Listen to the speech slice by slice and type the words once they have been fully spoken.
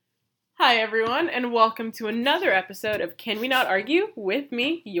Hi, everyone, and welcome to another episode of Can We Not Argue with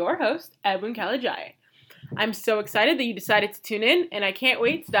me, your host, Edwin Kalajai. I'm so excited that you decided to tune in, and I can't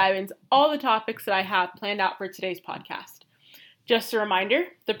wait to dive into all the topics that I have planned out for today's podcast. Just a reminder,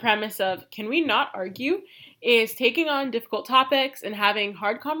 the premise of Can We Not Argue is taking on difficult topics and having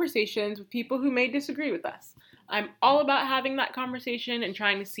hard conversations with people who may disagree with us. I'm all about having that conversation and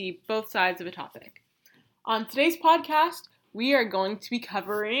trying to see both sides of a topic. On today's podcast, we are going to be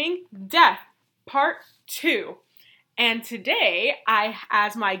covering death, part 2. And today,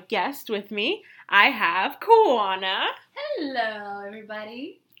 as my guest with me, I have Kawana. Hello,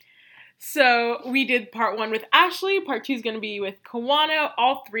 everybody. So, we did part 1 with Ashley, part 2 is going to be with Kawana.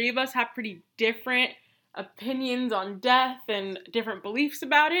 All three of us have pretty different opinions on death and different beliefs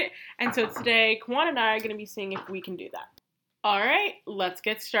about it. And so today, Kawana and I are going to be seeing if we can do that. All right, let's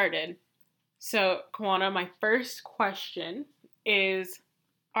get started. So, Kawana, my first question is,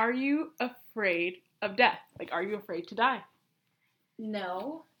 are you afraid of death? Like, are you afraid to die?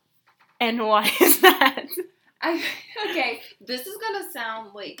 No. And why is that? Okay, this is gonna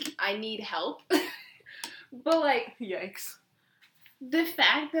sound like I need help. But, like... Yikes. The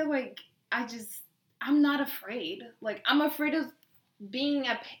fact that, I'm not afraid. Like, I'm afraid of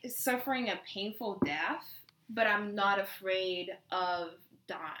suffering a painful death, but I'm not afraid of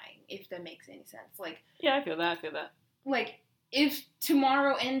dying, if that makes any sense. Like, yeah, I feel that. Like, if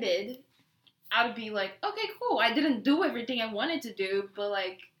tomorrow ended, I would be like, okay, cool. I didn't do everything I wanted to do, but,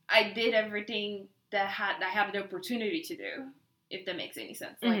 like, I did everything that I had the opportunity to do, if that makes any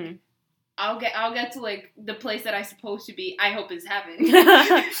sense. Like, Mm-hmm. I'll get to, like, the place that I'm supposed to be. I hope is heaven.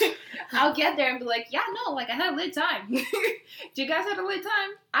 I'll get there and be like, yeah, no, like, I had a lit time. Do you guys have a lit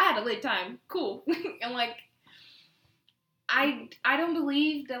time? I had a lit time. Cool. And, like, I don't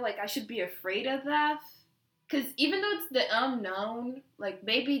believe that, like, I should be afraid of that. Because even though it's the unknown, like,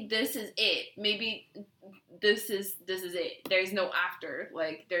 maybe this is it. Maybe this is it. There's no after.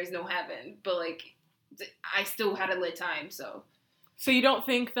 Like, there's no heaven. But, like, I still had a lit time, so. So you don't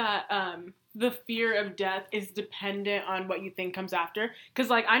think that the fear of death is dependent on what you think comes after? Because,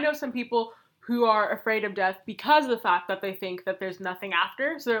 like, I know some people who are afraid of death because of the fact that they think that there's nothing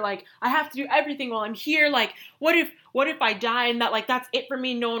after. So they're like, I have to do everything while I'm here. Like, what if I die and that, like, that's it for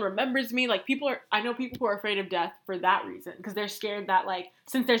me? No one remembers me. Like, I know people who are afraid of death for that reason. Because they're scared that, like,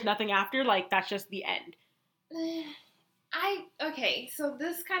 since there's nothing after, like, that's just the end. Okay, so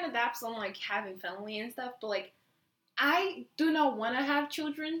this kind of daps on, like, having family and stuff, but, like, I do not want to have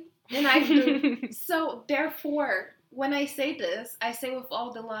children, and I do. So, therefore, when I say this, I say with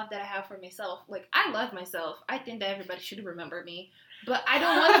all the love that I have for myself. Like, I love myself. I think that everybody should remember me. But I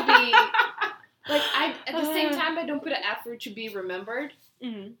don't want to be... Like, at the same time, I don't put an effort to be remembered.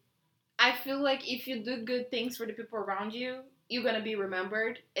 Mm-hmm. I feel like if you do good things for the people around you, you're going to be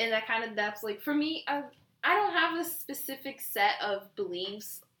remembered. And that kind of depth, like, for me, I don't have a specific set of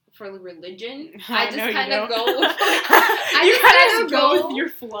beliefs for religion. I just kind of go with, go with your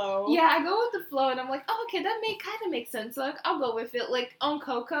flow. Yeah, I go with the flow, and I'm like, oh, okay, that kind of makes sense. So, like, I'll go with it. Like, on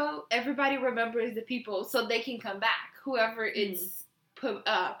Coco, everybody remembers the people so they can come back, whoever it's put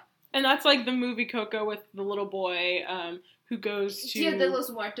up. And that's like the movie Coco with the little boy who goes to... Dia de los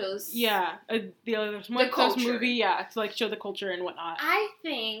Muertos. Yeah, Dia de los Muertos movie, yeah, to, like, show the culture and whatnot. I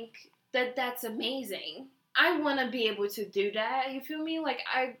think that that's amazing. I want to be able to do that, you feel me? Like,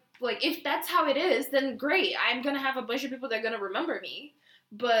 if that's how it is, then great. I'm going to have a bunch of people that are going to remember me.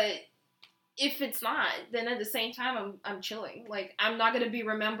 But if it's not, then at the same time, I'm chilling. Like, I'm not going to be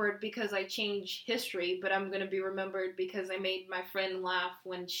remembered because I changed history, but I'm going to be remembered because I made my friend laugh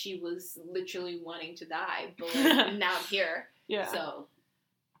when she was literally wanting to die. But, like, now I'm here. Yeah. So.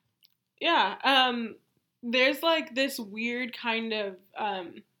 Yeah. There's, like, this weird kind of...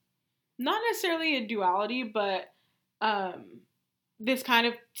 not necessarily a duality, but this kind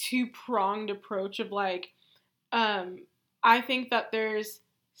of two-pronged approach of, like, I think that there's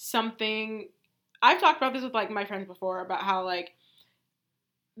something... I've talked about this with, like, my friends before, about how, like,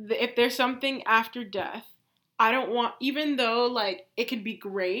 if there's something after death, I don't want... Even though, like, it could be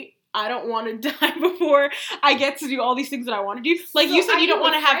great, I don't want to die before I get to do all these things that I want to do. Like, so you said you don't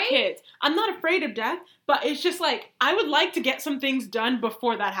want to have kids. I'm not afraid of death, but it's just, like, I would like to get some things done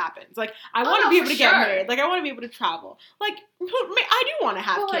before that happens. Like, I want to be able to get married. Like, I want to be able to travel. Like, I do want to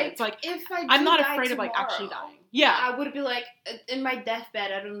have kids. Like, if I'm not afraid of, like, actually dying. Yeah. I would be, like, in my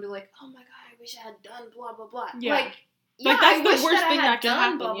deathbed, I would be like, oh, my God, I wish I had done blah, blah, blah. Yeah. Like, Yeah, like, that's the worst thing that can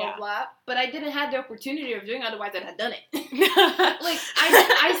happen, blah, yeah. Blah, blah, but I didn't have the opportunity of doing it, otherwise I'd have done it. Like,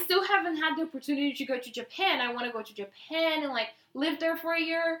 I still haven't had the opportunity to go to Japan. I want to go to Japan and, like, live there for a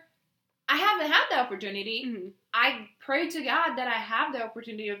year. I haven't had the opportunity. Mm-hmm. I pray to God that I have the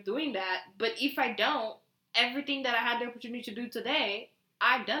opportunity of doing that. But if I don't, everything that I had the opportunity to do today,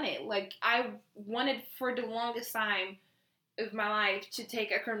 I've done it. Like, I wanted for the longest time of my life to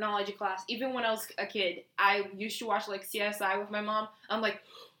take a criminology class. Even when I was a kid, I used to watch, like, CSI with my mom. I'm like,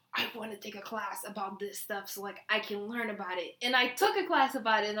 I want to take a class about this stuff so, like, I can learn about it. And I took a class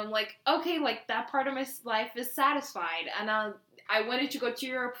about it, and I'm like, okay, like, that part of my life is satisfied. And I wanted to go to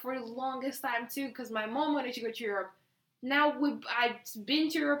Europe for the longest time, too, because my mom wanted to go to Europe. Now, I've been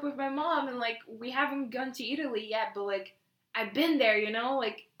to Europe with my mom, and, like, we haven't gone to Italy yet, but, like, I've been there, you know?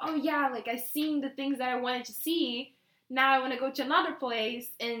 Like, oh, yeah, like, I've seen the things that I wanted to see. Now I want to go to another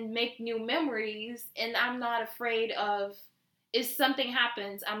place and make new memories, and I'm not afraid of, if something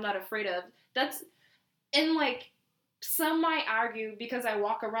happens, I'm not afraid of. That's, and, like, some might argue because I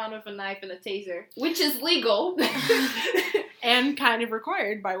walk around with a knife and a taser, which is legal. And kind of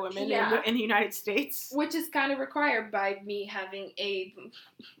required by women in the United States. Which is kind of required by me having a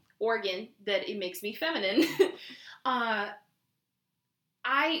organ that it makes me feminine.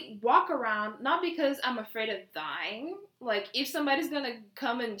 I walk around, not because I'm afraid of dying. Like, if somebody's gonna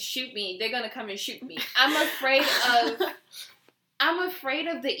come and shoot me, they're gonna come and shoot me. I'm afraid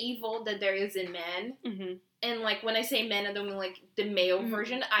of the evil that there is in men. Mm-hmm. And, like, when I say men, I don't mean, like, the male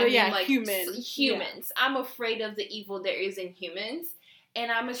version. I mean, like, humans. Yeah. I'm afraid of the evil there is in humans.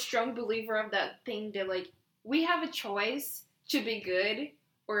 And I'm a strong believer of that thing that, like, we have a choice to be good,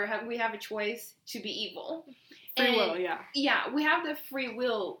 or we have a choice to be evil. Free will, yeah. Yeah, we have the free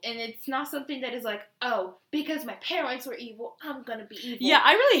will, and it's not something that is like, oh, because my parents were evil, I'm gonna be evil. Yeah,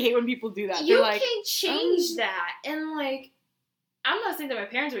 I really hate when people do that. You can't change that. And, like, I'm not saying that my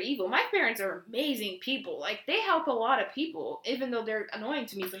parents are evil. My parents are amazing people. Like, they help a lot of people, even though they're annoying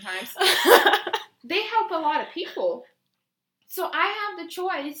to me sometimes. They help a lot of people. So I have the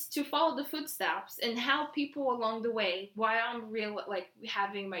choice to follow the footsteps and help people along the way while I'm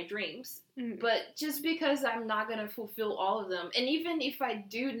having my dreams. Mm-hmm. But just because I'm not going to fulfill all of them, and even if I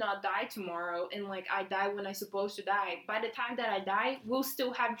do not die tomorrow and, like, I die when I'm supposed to die, by the time that I die, we'll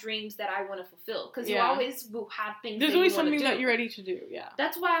still have dreams that I want to fulfill. Because you always will have things There's always something that you're ready to do, yeah.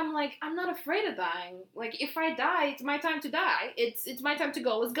 That's why I'm like, I'm not afraid of dying. Like, if I die, it's my time to die. It's my time to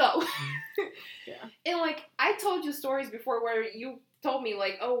go. Let's go. Yeah. And, like, I told you stories before where you told me,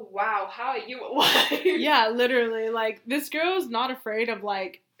 like, oh, wow, how are you alive? Yeah, literally. Like, this girl's not afraid of,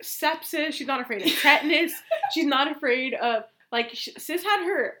 like, sepsis. She's not afraid of tetanus. She's not afraid of, like, sis had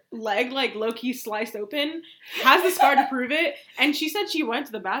her leg, like, low-key sliced open, has the scar to prove it, and she said she went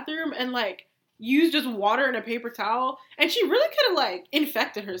to the bathroom and, like, used just water and a paper towel, and she really could have, like,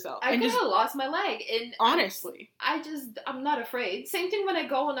 infected herself. I could have lost my leg. And honestly. I'm not afraid. Same thing when I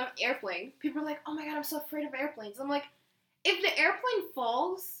go on an airplane. People are like, oh my god, I'm so afraid of airplanes. I'm like, if the airplane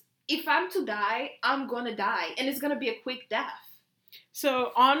falls, if I'm to die, I'm gonna die, and it's gonna be a quick death.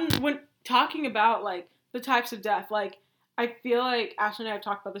 So, when talking about, like, the types of death, like, I feel like Ashley and I have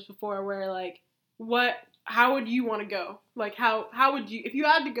talked about this before, where, like, how would you want to go? Like, how would you, if you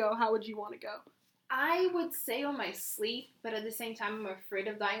had to go, how would you want to go? I would say on my sleep, but at the same time, I'm afraid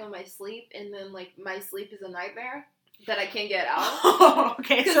of dying on my sleep, and then, like, my sleep is a nightmare that I can't get out. Oh,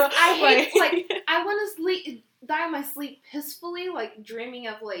 okay. So, I hate, like, I want to die on my sleep peacefully, like, dreaming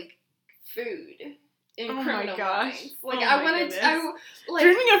of, like, food. In Criminal Minds. Like, I wanted to, like,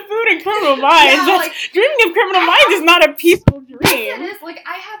 dreaming of food in Criminal Minds. Yeah, like, dreaming of Criminal Minds is not a peaceful dream. Yes, it is. Like,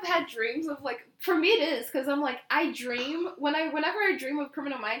 I have had dreams of, like, for me it is, because I'm like, I dream, whenever I dream of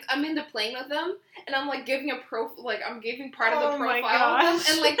Criminal Minds, I'm in the plane with them, and I'm, like, giving I'm giving part of the profile of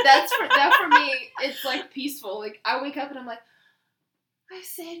them, and, like, that for me, it's, like, peaceful. Like, I wake up and I'm like, I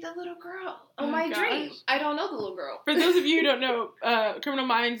saved a little girl on my dream. I don't know the little girl. For those of you who don't know, Criminal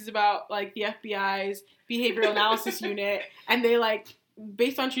Minds is about, like, the FBI's behavioral analysis unit, and they, like,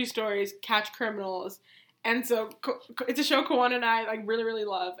 based on true stories, catch criminals. And so it's a show Kawan and I, like, really, really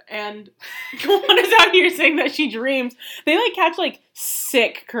love. And Kawan is out here saying that she dreams. They, like, catch, like,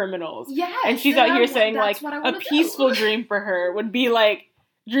 sick criminals. Yes. And she's out here saying, like, a peaceful dream for her would be, like,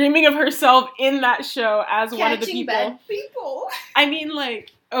 dreaming of herself in that show as one of the people. Bad people. I mean, like,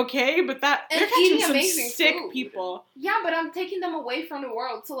 okay, but they're catching some sick food. People. Yeah, but I'm taking them away from the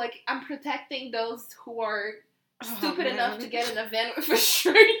world. So, like, I'm protecting those who are stupid enough to get in a van with a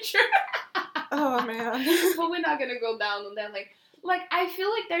stranger. Oh, man. But we're not gonna go down on that. Like, I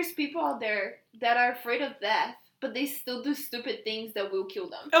feel like there's people out there that are afraid of death, but they still do stupid things that will kill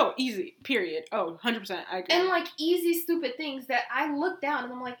them. Oh, easy. Period. Oh, 100%. I agree. And, like, easy, stupid things that I look down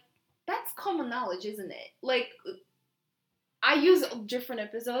and I'm like, that's common knowledge, isn't it? Like, I use different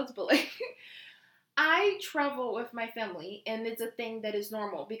episodes, but, like, I travel with my family, and it's a thing that is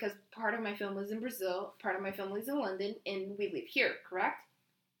normal because part of my family is in Brazil, part of my family is in London, and we live here, correct?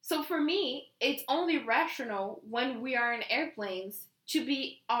 So for me, it's only rational when we are in airplanes to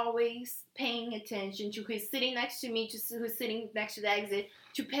be always paying attention to who's sitting next to me, to who's sitting next to the exit,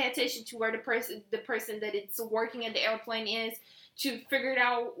 to pay attention to where the person that it's working at the airplane is, to figure it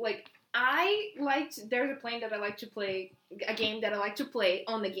out. Like there's a plane that I like to play, a game that I like to play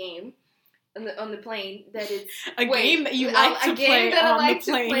on the game. On the plane that it's game that you like to play on the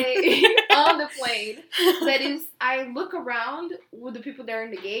plane. On the plane. That is, I look around with the people that are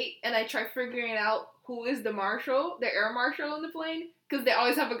in the gate and I try figuring out who is the air marshal on the plane, because they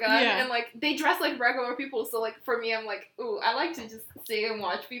always have a gun and like they dress like regular people. So like for me, I'm like, ooh, I like to just sit and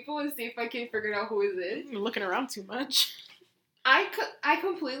watch people and see if I can figure out who is it. You're looking around too much. I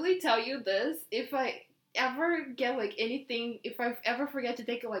completely tell you this, if I ever get like anything, if I ever forget to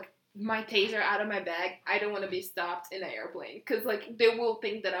take like my taser out of my bag, I don't want to be stopped in an airplane, because like they will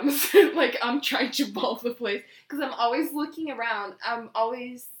think that I'm like I'm trying to bomb the place, because I'm always looking around, I'm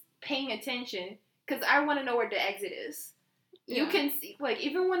always paying attention, because I want to know where the exit is. You can see, like,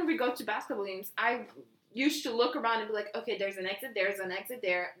 even when we go to basketball games, I used to look around and be like, okay, there's an exit there's an exit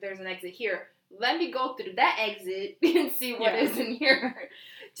there's an exit here, let me go through that exit and see what is in here,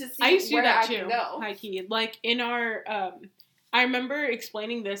 to see I used to where do that I too, can go. high key. Like in our I remember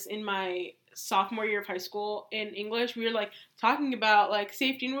explaining this in my sophomore year of high school in English. We were like talking about like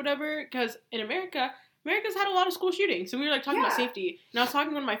safety and whatever, because in America's had a lot of school shootings, so we were like talking about safety. And I was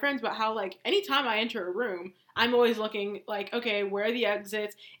talking to one of my friends about how like anytime I enter a room, I'm always looking like, okay, where are the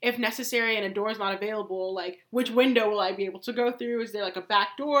exits? If necessary and a door is not available, like which window will I be able to go through? Is there like a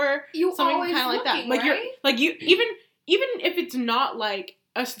back door? Something kind of like that. Like right? you even if it's not like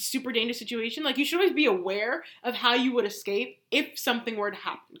a super dangerous situation, like you should always be aware of how you would escape if something were to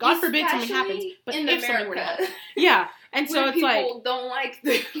happen. God forbid something happens, but if something were to happen, and so it's like people don't like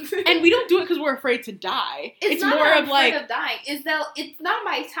this, and we don't do it because we're afraid to die. It's more of like of dying. It's that it's not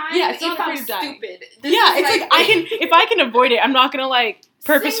my time. Yeah, it's if not afraid I'm of dying. stupid. It's like if I can avoid it, I'm not gonna like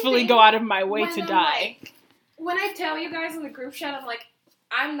purposefully go out of my way to die. Like, when I tell you guys in the group chat, I'm like,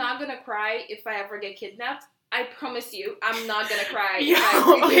 I'm not gonna cry if I ever get kidnapped. I promise you, I'm not gonna cry.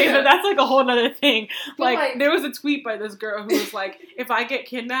 Okay, but that's like a whole other thing. Like, there was a tweet by this girl who was like, if I get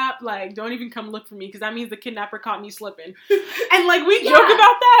kidnapped, like, don't even come look for me, because that means the kidnapper caught me slipping. And, like, we joke about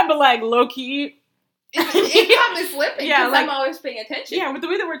that, but, like, low-key... It caught me slipping, because I'm always paying attention. Yeah, with the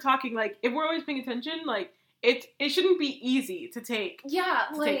way that we're talking, like, if we're always paying attention, like, it shouldn't be easy to take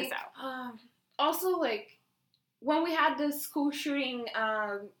us out. Also, like, when we had the school shooting,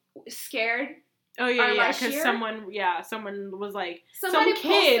 Scared... Oh, yeah, because someone was like... Somebody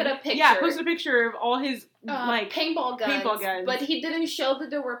posted a picture. Yeah, posted a picture of all his, like... Paintball guns. But he didn't show that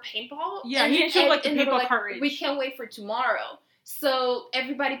there were paintball. Yeah, he didn't show, like, the paintball cartridge. We can't wait for tomorrow. So,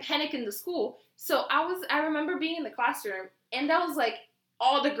 everybody panicked in the school. So, I remember being in the classroom, and that was, like,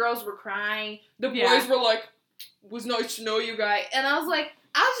 all the girls were crying. The boys were like, was nice to know you guys. And I was like,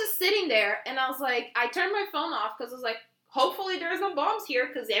 I was just sitting there, and I was like, I turned my phone off, because I was like, hopefully there's no bombs here,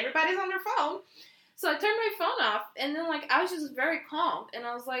 because everybody's on their phone. So I turned my phone off, and then, like, I was just very calm. And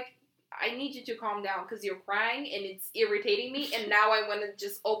I was like, I need you to calm down, because you're crying, and it's irritating me. And now I want to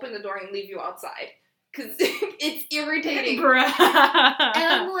just open the door and leave you outside, because it's irritating. Bruh.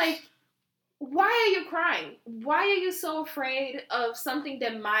 And I'm like, why are you crying? Why are you so afraid of something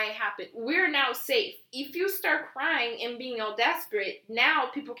that might happen? We're now safe. If you start crying and being all desperate,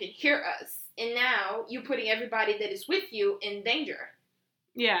 now people can hear us. And now you're putting everybody that is with you in danger.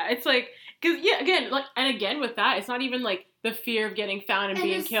 Yeah, it's like, because, again, with that, it's not even, like, the fear of getting found and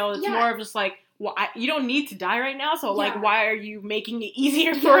being killed. It's more of just, like, well, you don't need to die right now, so, like, why are you making it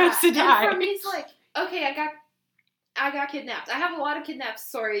easier for us to die? And for me, it's like, okay, I got kidnapped. I have a lot of kidnap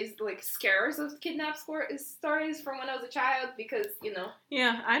stories, like, scares of kidnap stories from when I was a child, because, you know.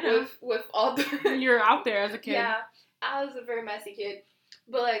 Yeah, I know. With all the... You're out there as a kid. Yeah, I was a very messy kid.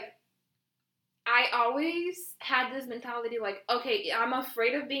 But, like, I always had this mentality, like, okay, I'm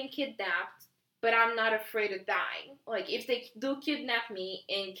afraid of being kidnapped, but I'm not afraid of dying. Like, if they do kidnap me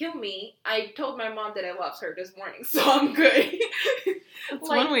and kill me, I told my mom that I loved her this morning, so I'm good. That's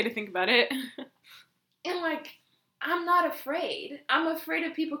one way to think about it. And, like, I'm not afraid. I'm afraid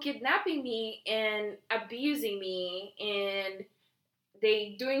of people kidnapping me and abusing me and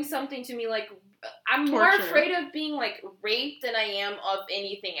they doing something to me, like, I'm more afraid of being, like, raped than I am of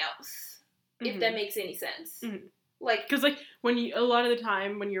anything else. If that makes any sense. Mm-hmm. Like, because, like, a lot of the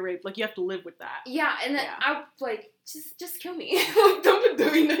time when you're raped, like, you have to live with that. Yeah, and then I, like, just kill me. Like, don't be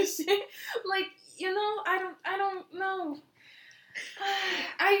doing this shit. Like, you know, I don't know.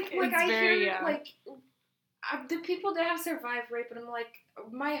 I hear, like, the people that have survived rape, and I'm like,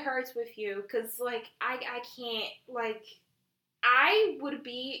 my heart's with you, because, like, I can't, like, I would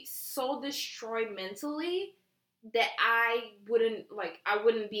be so destroyed mentally that I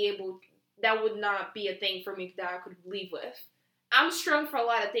wouldn't be able, that would not be a thing for me that I could live with. I'm strong for a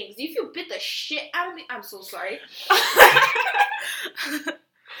lot of things. If you bit the shit out of me, I'm so sorry.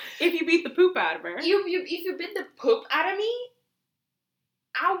 If you beat the poop out of her. If you bit the poop out of me,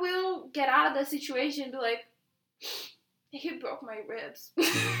 I will get out of the situation and be like, he broke my ribs.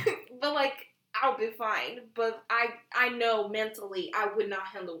 But, like, I'll be fine. But I know mentally I would not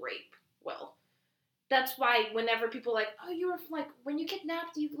handle rape well. That's why whenever people are like, oh, you were, like, when you get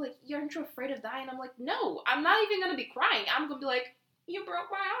napped, you're not afraid of dying. I'm like, no, I'm not even going to be crying. I'm going to be like, you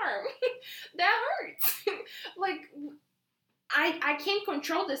broke my arm. That hurts. Like, I can't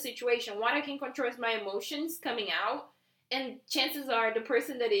control the situation. What I can control is my emotions coming out. And chances are the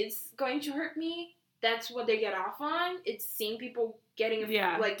person that is going to hurt me, that's what they get off on. It's seeing people getting,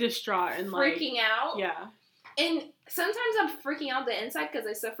 like, distraught and, freaking out. Yeah. And sometimes I'm freaking out the inside because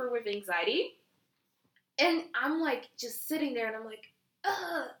I suffer with anxiety. And I'm, like, just sitting there and I'm like,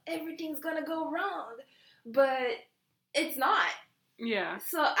 everything's gonna go wrong. But it's not. Yeah.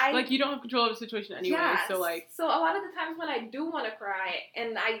 So you don't have control of the situation anyway. Yeah, so, like. So a lot of the times when I do want to cry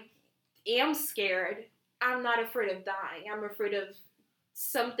and I am scared, I'm not afraid of dying. I'm afraid of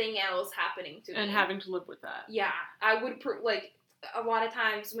something else happening to me. And having to live with that. Yeah. I would, a lot of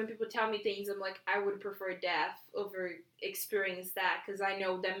times when people tell me things, I'm like, I would prefer death over experience that, because I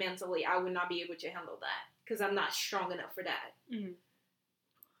know that mentally I would not be able to handle that, because I'm not strong enough for that. Mm-hmm.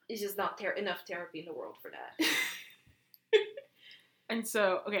 It's just not enough therapy in the world for that. And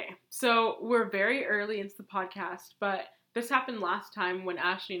so, okay, so we're very early into the podcast, but this happened last time when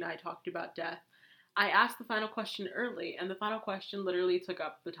Ashley and I talked about death. I asked the final question early, and the final question literally took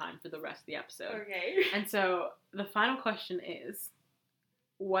up the time for the rest of the episode. Okay. And so the final question is,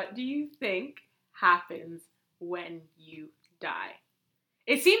 what do you think happens when you die?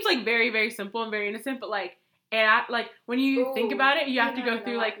 It seems like very, very simple and very innocent, but like, when you think about it, you have to go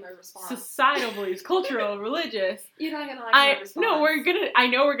through like societal beliefs, cultural, religious. You're not gonna like my response. No, I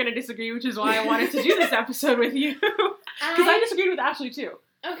know we're gonna disagree, which is why I wanted to do this episode with you. Because I disagreed with Ashley too.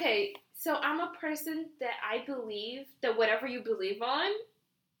 Okay, so I'm a person that I believe that whatever you believe on,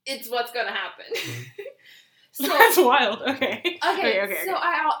 it's what's gonna happen. So that's wild. Okay. Okay. So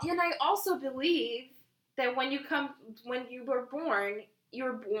I also believe that when you were born,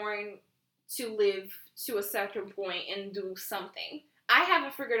 you're born to live to a certain point and do something. I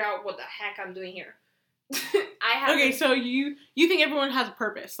haven't figured out what the heck I'm doing here. Okay, so you think everyone has a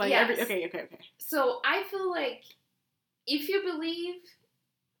purpose, like yes. Okay. So I feel like if you believe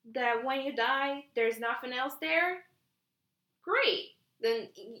that when you die, there's nothing else there, great. Then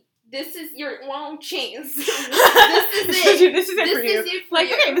this is your one chance. This is it. This is it for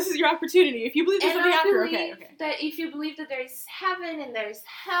you. Okay, this is your opportunity. If you believe there's something after, okay. That if you believe that there's heaven and there's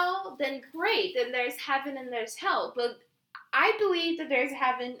hell, then great. Then there's heaven and there's hell. But I believe that there's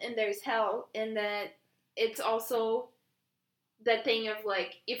heaven and there's hell, and that it's also that thing of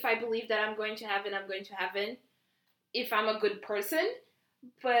like, if I believe that I'm going to heaven, I'm going to heaven. If I'm a good person,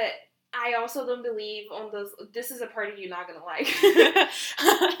 but I also don't believe on those. This is a part you're not gonna like.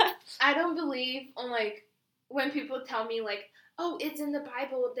 I don't believe on like when people tell me like, oh, it's in the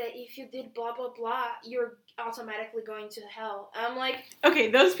Bible that if you did blah blah blah, you're automatically going to hell. I'm like, okay,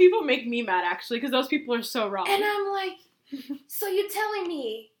 those people make me mad actually, because those people are so wrong. And I'm like, so you're telling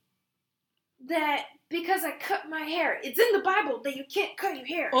me that because I cut my hair, it's in the Bible that you can't cut your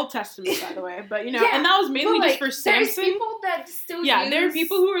hair. Old Testament, by the way, but yeah, and that was mainly just for Samson. There's people that still there are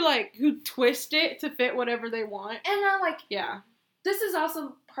people who are like, who twist it to fit whatever they want. And I'm like, yeah. This is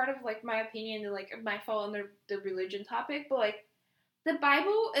also part of like my opinion and like my fall under the religion topic, but like the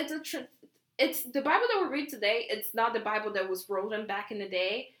Bible, it's the Bible that we read today. It's not the Bible that was written back in the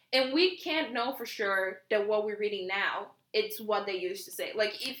day, and we can't know for sure that what we're reading now, it's what they used to say.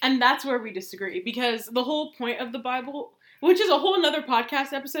 And that's where we disagree, because the whole point of the Bible, which is a whole nother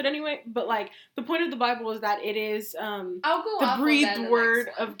podcast episode anyway, but like the point of the Bible is that it is the breathed word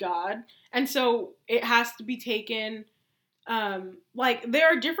of God, and so it has to be taken. There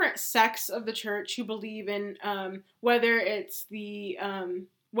are different sects of the church who believe in whether it's the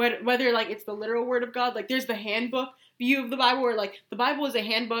whether like it's the literal word of God. Like there's the handbook view of the Bible, where like the Bible is a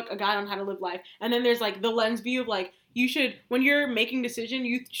handbook, a guide on how to live life, and then there's like the lens view of like, you should, when you're making decision,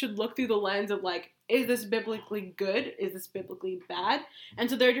 you should look through the lens of like, is this biblically good? Is this biblically bad? And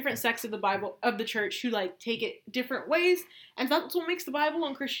so there are different sects of the Bible, of the church, who like take it different ways, and that's what makes the Bible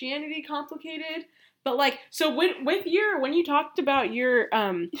and Christianity complicated. But like, so when you talked about your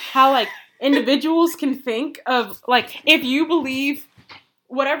how like individuals can think of, like, if you believe,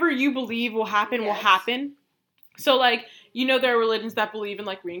 whatever you believe will happen, will happen. So, like, you know, there are religions that believe in,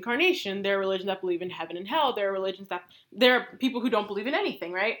 like, reincarnation. There are religions that believe in heaven and hell. There are people who don't believe in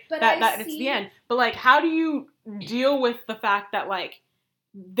anything, right? But that it's the end. But, like, how do you deal with the fact that, like,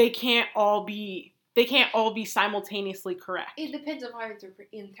 they can't all be simultaneously correct? It depends on how you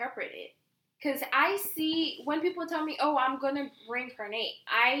interpret it. Because I see, when people tell me, oh, I'm going to reincarnate,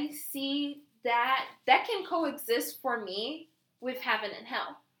 I see that can coexist for me with heaven and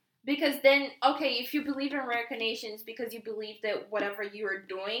hell. Because then, okay, if you believe in reincarnations because you believe that whatever you are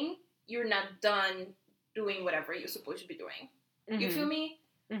doing, you're not done doing whatever you're supposed to be doing. Mm-hmm. You feel me?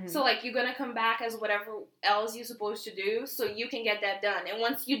 Mm-hmm. So, like, you're going to come back as whatever else you're supposed to do so you can get that done. And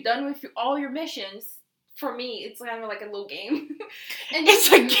once you're done with all your missions, for me, it's kind of like a little game. And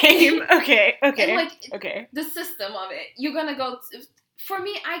it's a game? Okay. And, like, the system of it. You're going to go... For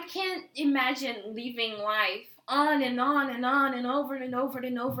me, I can't imagine leaving life on and on and on and over and over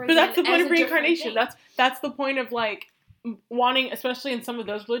and over again. But that's the point of reincarnation. That's the point of, like, wanting, especially in some of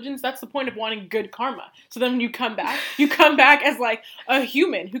those religions, that's the point of wanting good karma. So then when you come back as, like, a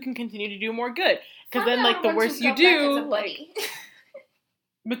human who can continue to do more good. Because then, like, the worse you do, like...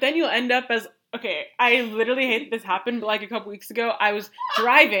 But then you'll end up as... Okay, I literally hate this happened, but, like, a couple weeks ago, I was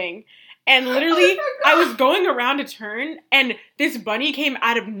driving... And literally, I was going around a turn, and this bunny came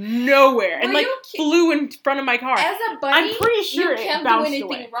out of nowhere and, like, flew in front of my car. As a bunny, I'm pretty sure you can't do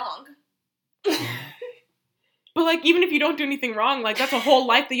anything wrong. But, like, even if you don't do anything wrong, like, that's a whole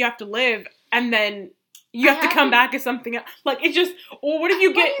life that you have to live, and then you have to come back as something else. Like, it's just, well, what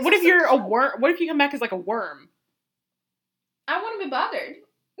if you're a worm? What if you come back as, like, a worm? I wouldn't be bothered.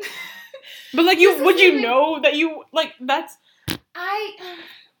 But, like, would you know that you, like, that's...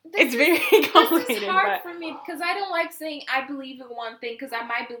 It's very complicated. This is hard for me because I don't like saying I believe in one thing because I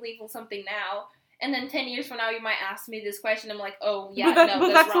might believe in something now, and then 10 years from now you might ask me this question. I'm like, oh yeah,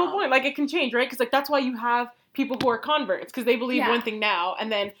 that's the whole point. Like, it can change, right? Because, like, that's why you have people who are converts because they believe one thing now, and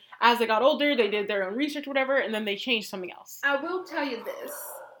then as they got older, they did their own research, whatever, and then they changed something else. I will tell you this.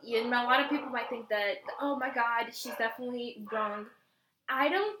 You know, a lot of people might think that, oh my God, she's definitely wrong. I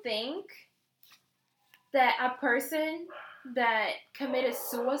don't think that a person that committed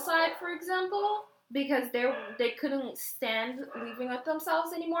suicide, for example, because they couldn't stand living with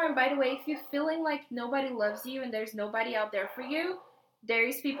themselves anymore. And by the way, if you're feeling like nobody loves you and there's nobody out there for you, there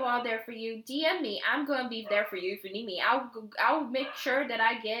is people out there for you. DM me. I'm gonna be there for you if you need me. I'll make sure that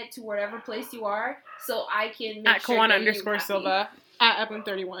I get to whatever place you are so I can make sure that @Kawana_Silva at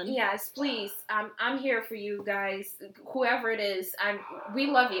Evan31. Yes, please. I'm here for you guys. Whoever it is, we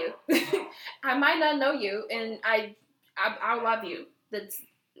love you. I might not know you, and I love you.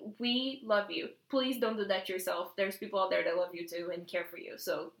 We love you. Please don't do that yourself. There's people out there that love you too and care for you,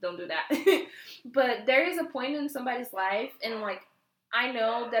 so don't do that. But there is a point in somebody's life, and, like, I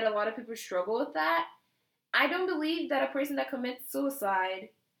know that a lot of people struggle with that. I don't believe that a person that commits suicide,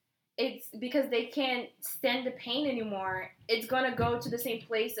 it's because they can't stand the pain anymore. It's gonna go to the same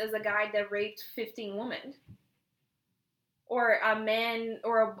place as a guy that raped 15 women. Or a man,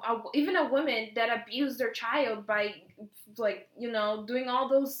 or even a woman that abused their child by, like, you know, doing all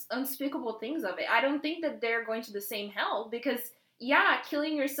those unspeakable things of it. I don't think that they're going to the same hell because, yeah,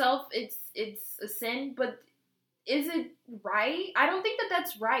 killing yourself, it's a sin, but is it right? I don't think that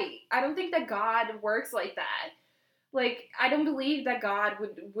that's right. I don't think that God works like that. Like, I don't believe that God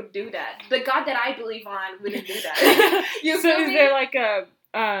would do that. The God that I believe on wouldn't do that. So is there, like,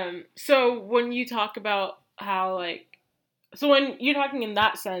 so when you talk about how, like, so when you're talking in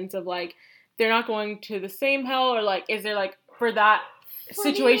that sense of, like, they're not going to the same hell, or, like, is there, like, for that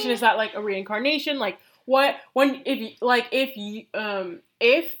situation, is that, like, a reincarnation? Like, if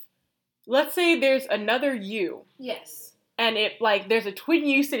let's say there's another you. Yes. And there's a twin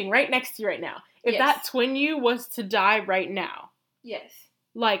you sitting right next to you right now. If that twin you was to die right now. Yes.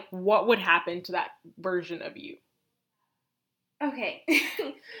 Like, what would happen to that version of you? Okay.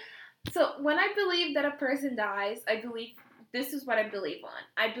 So, when I believe that a person dies, this is what I believe on.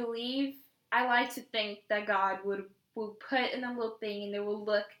 I like to think that God will put in a little thing and they will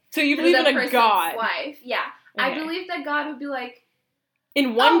look. So you believe in a God? Life. Yeah. Okay. I believe that God would be like.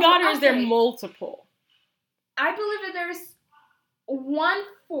 In one God, or is there multiple? I believe that there's one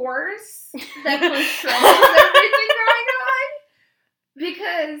force that controls everything going on.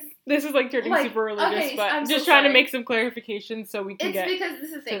 Because. This is, like, turning super religious, but I'm just trying to make some clarification so we can get. It's because this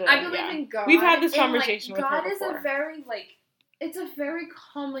is the thing. I believe in God. We've had this conversation with her before. God is it's a very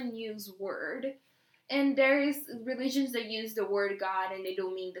common used word. And there's religions that use the word God and they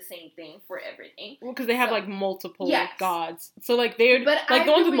don't mean the same thing for everything. Well, because they have like multiple yes. gods. So like they would, but like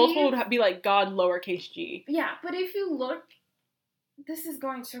the ones with multiple would be like God lowercase g. Yeah, but if you look, this is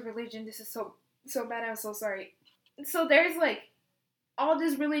going to religion. This is so bad. I'm so sorry. So there's like all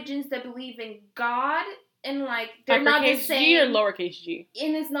these religions that believe in God and like they're not the same. G or lowercase g.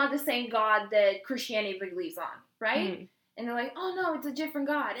 And it's not the same God that Christianity believes on, right? Mm. And they're like, oh no, it's a different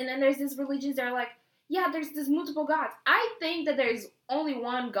God. And then there's these religions that are like, yeah, there's multiple gods. I think that there's only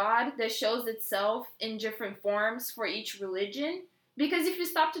one God that shows itself in different forms for each religion. Because if you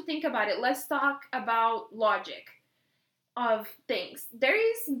stop to think about it, let's talk about logic of things. There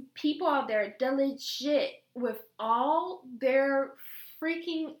is people out there that legit, with all their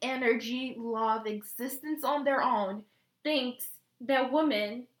freaking energy, love, existence on their own, thinks that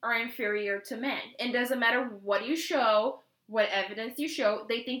women are inferior to men. And doesn't matter what you show, what evidence you show,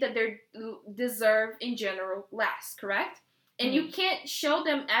 they think that they deserve in general less, correct? And you can't show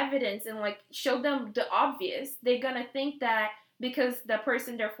them evidence and like show them the obvious. They're gonna think that because that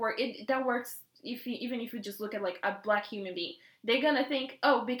person, therefore, that works. Even if you just look at like a black human being, they're gonna think,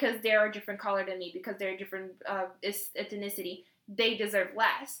 oh, because they're a different color than me, because they're a different ethnicity, they deserve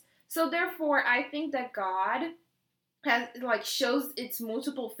less. So therefore, I think that God has like shows its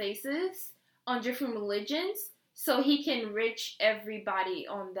multiple faces on different religions, so he can reach everybody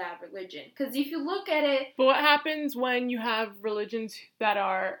on that religion. Because if you look at it... But what happens when you have religions that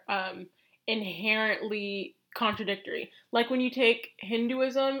are inherently contradictory? Like when you take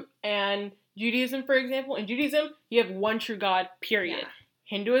Hinduism and Judaism, for example. In Judaism, you have one true God, period. Yeah.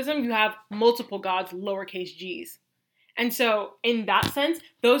 Hinduism, you have multiple gods, lowercase g's. And so, in that sense,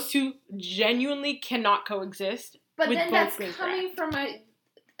 those two genuinely cannot coexist. But then that's coming from a...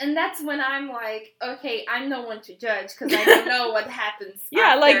 And that's when I'm like, okay, I'm no one to judge because I don't know what happens.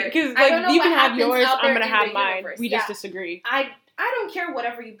 Yeah, like, because like, you can have yours, I'm going to have mine. Universe. We just disagree. I don't care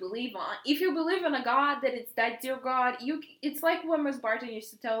whatever you believe on. If you believe in a God that's your God, it's like what Ms. Barton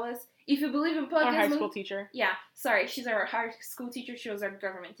used to tell us. If you believe in Pugism... Our high school teacher. Yeah, sorry, she's our high school teacher. She was our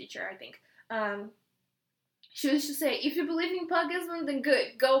government teacher, I think. She used to say, if you believe in Pugism, then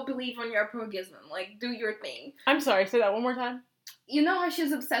good. Go believe on your Pugism. Like, do your thing. I'm sorry, say that one more time. You know how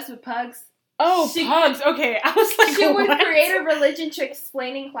she's obsessed with pugs? Oh, pugs. Okay, I was like, she would create a religion to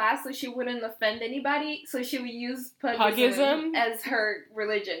explain in class so she wouldn't offend anybody. So she would use Pugism as her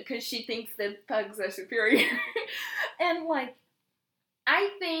religion because she thinks that pugs are superior. And like, I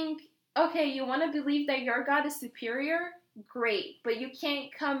think, okay, you want to believe that your God is superior? Great. But you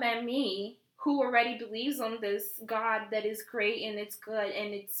can't come at me, who already believes on this God that is great and it's good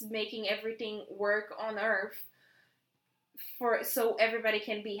and it's making everything work on earth so everybody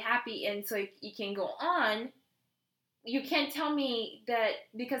can be happy and so you can go on. You can't tell me that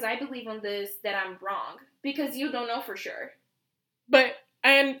because I believe on this that I'm wrong because you don't know for sure. But,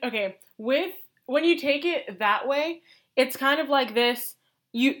 and okay, when you take it that way, it's kind of like this.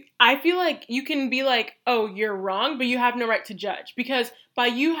 I feel like you can be like, oh, you're wrong, but you have no right to judge. Because by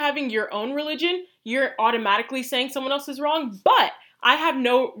you having your own religion, you're automatically saying someone else is wrong. But I have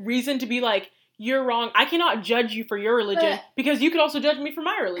no reason to be like, you're wrong. I cannot judge you for your religion because you could also judge me for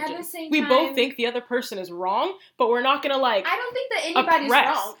my religion. At the same time, we both think the other person is wrong, but we're not gonna like. I don't think that anybody's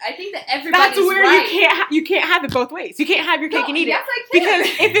wrong. I think that everybody's That's where right. you can't have it both ways. You can't have your cake and eat it.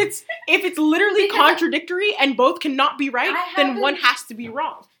 Because if it's literally contradictory and both cannot be right, then one has to be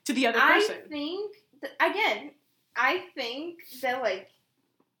wrong to the other person. I think that like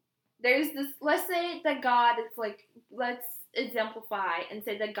there's this. Let's say that God is like let's exemplify and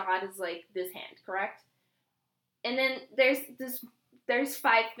say that God is like this hand, correct? And then there's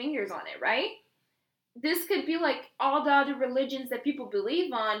 5 fingers on it, right? This could be like all the other religions that people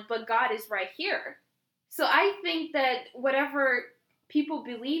believe on, but God is right here. So I think that whatever people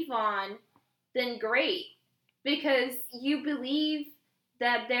believe on, then great. Because you believe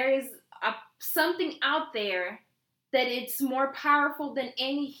that there is something out there that it's more powerful than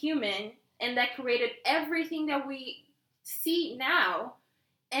any human and that created everything that we see now,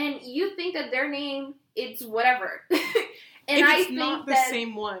 and you think that their name is whatever. And if it's not the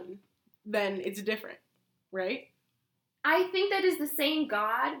same one, then it's different, right? I think that is the same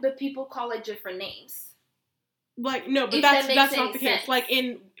God, but people call it different names. Like no, but that's not the case. Like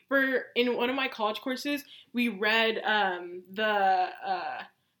in one of my college courses, we read the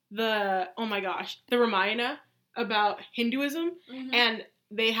oh my gosh, the Ramayana about Hinduism, and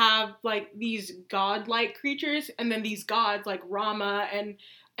they have, like, these godlike creatures, and then these gods, like Rama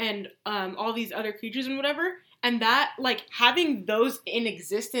and all these other creatures and whatever, and that, like, having those in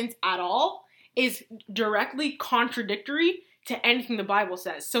existence at all is directly contradictory to anything the Bible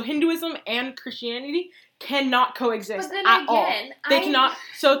says. So Hinduism and Christianity cannot coexist But then at all. again, They cannot.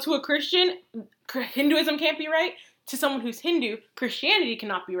 So to a Christian, Hinduism can't be right. To someone who's Hindu, Christianity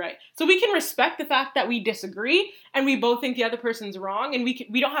cannot be right. So we can respect the fact that we disagree and we both think the other person's wrong, and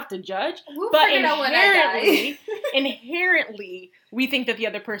we don't have to judge. We'll but figure it out when I die. inherently, we think that the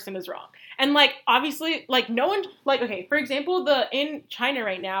other person is wrong. And like obviously, like no one, like okay, for example, in China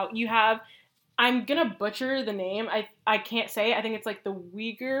right now, you have. I'm gonna butcher the name. I can't say it. I think it's like the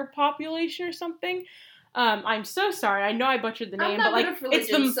Uyghur population or something. I'm so sorry. I know I butchered the name, I'm not but good like at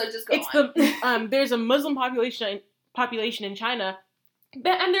religion, so just go on. There's a Muslim population in China,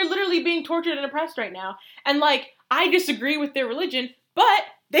 and they're literally being tortured and oppressed right now. And like I disagree with their religion, but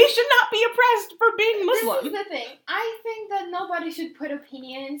they should not be oppressed for being Muslim. This is the thing. I think that nobody should put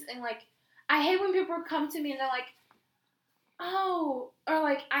opinions and like. I hate when people come to me and they're like, oh, or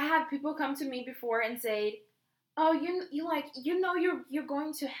like I had people come to me before and say, oh, you're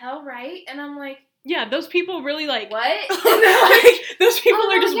going to hell, right? And I'm like, yeah, those people really like what? like, those people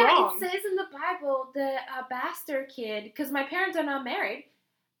are just wrong. It says in the Bible the bastard kid, because my parents are not married.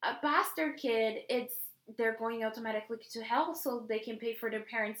 A bastard kid, they're going automatically to hell so they can pay for their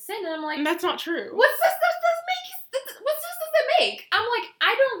parents' sin. And I'm like, and that's not true. What sense does that make? I'm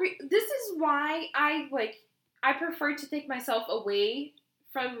like, this is why I prefer to take myself away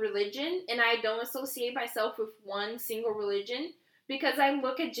from religion, and I don't associate myself with one single religion, because I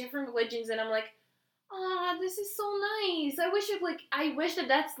look at different religions and I'm like, oh, this is so nice. I wish that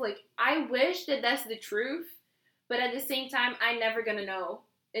that's the truth, but at the same time, I'm never gonna know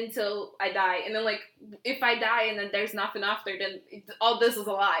until I die. And then like, if I die and then there's nothing after, then all this is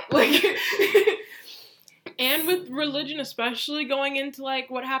a lie. Like, and with religion, especially going into like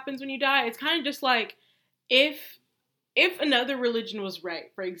what happens when you die, it's kind of just like, if another religion was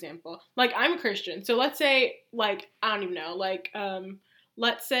right, for example, like I'm a Christian, so let's say like, I don't even know, like,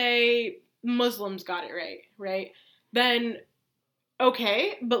 let's say Muslims got it right? Then,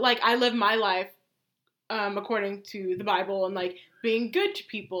 okay, but like I live my life, according to the Bible and like being good to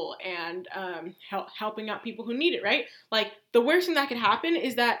people and, helping out people who need it, right? Like the worst thing that could happen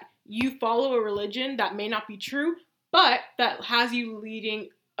is that you follow a religion that may not be true, but that has you leading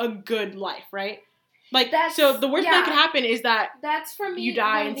a good life, right? Like, so the worst thing that could happen is that that's for me, you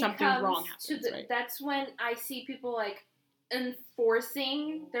die and something wrong happens, right? That's when I see people, like,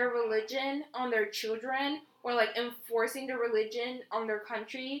 enforcing their religion on their children, or, like, enforcing their religion on their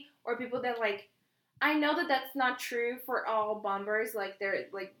country, or people that, like, I know that that's not true for all bombers, like, they're,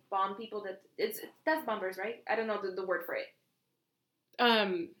 like, bomb people that's bombers, right? I don't know the word for it.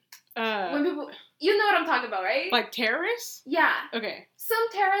 When people, you know what I'm talking about, right? Like terrorists? Yeah. Okay. Some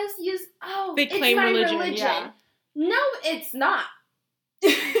terrorists they claim religion. Yeah. No, it's not.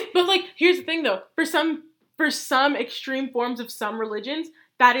 But like, here's the thing though. For some extreme forms of some religions,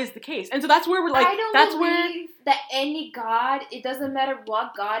 that is the case. And so that's where we're like, I don't believe that any God, it doesn't matter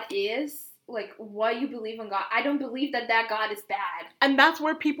what God is, like what you believe in God, I don't believe that God is bad. And that's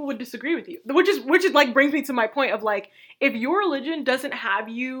where people would disagree with you. Which is like brings me to my point of like, if your religion doesn't have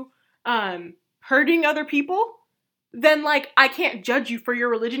you hurting other people, then like I can't judge you for your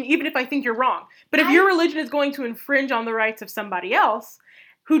religion, even if I think you're wrong. But if your religion is going to infringe on the rights of somebody else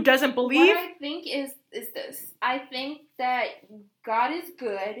who doesn't believe, what I think is this. I think that God is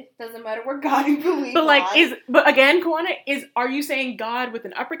good. Doesn't matter what God you believe. But like but again, Kawana, are you saying God with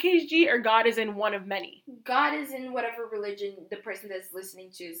an uppercase G, or God is in one of many? God is in whatever religion the person that's listening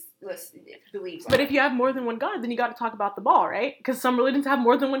to believes. But if you have more than one God, then you got to talk about the ball, right? Because some religions have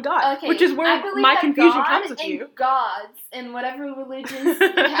more than one God, okay, which is where my confusion comes with you. Gods and whatever religions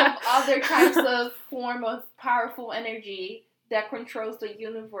have other types of form of powerful energy that controls the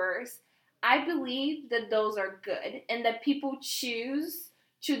universe, I believe that those are good, and that people choose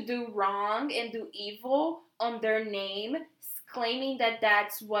to do wrong and do evil on their name, claiming that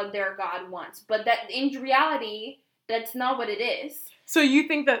that's what their God wants. But that in reality, that's not what it is. So you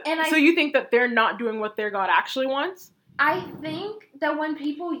think that you think that they're not doing what their God actually wants? I think that when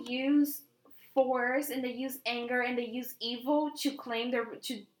people use force and they use anger and they use evil to claim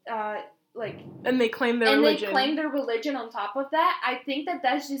and they claim their religion. They claim their religion on top of that, I think that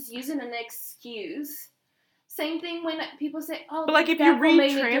that's just using an excuse. Same thing when people say, oh, but like if you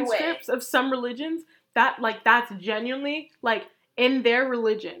read transcripts of some religions, that's genuinely like in their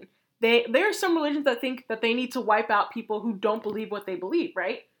religion. There are some religions that think that they need to wipe out people who don't believe what they believe,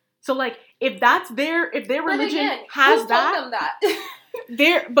 right? So like if their religion has that,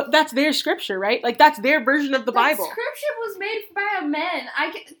 but that's their scripture, right? Like that's their version of the Bible. Scripture was made by a man.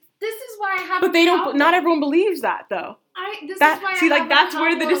 This is why I have. But they don't. Not everyone believes that, though. That's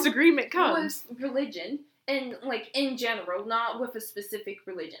where the disagreement comes. With religion and like in general, not with a specific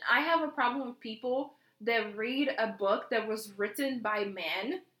religion. I have a problem with people that read a book that was written by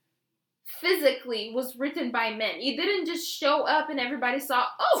men, physically was written by men. It didn't just show up and everybody saw,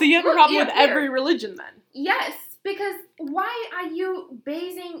 oh, so you have a problem with every religion then? Yes, because why are you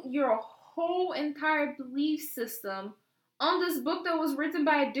basing your whole entire belief system on this book that was written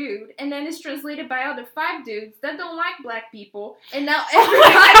by a dude and then it's translated by other 5 dudes that don't like black people, and now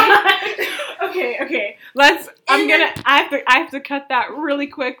everybody... Okay. I have to cut that really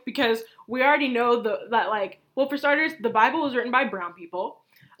quick because we already know that like, well, for starters, the Bible was written by brown people.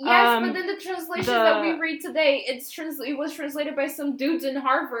 Yes, but then the translations that we read today, it was translated by some dudes in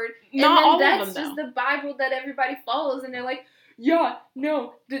Harvard, and not then all that's of them, just the Bible that everybody follows, and they're like, yeah,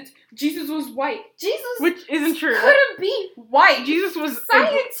 no, Jesus was white. Jesus, which isn't true. Couldn't be white. Jesus was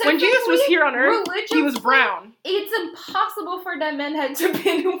when Jesus was here on earth, he was brown. It's impossible for that man had to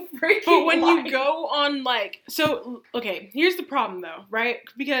be freaking. But when white. you go on like, so okay, here's the problem though, right?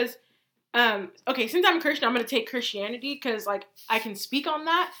 Because okay, since I'm a Christian, I'm gonna take Christianity because like I can speak on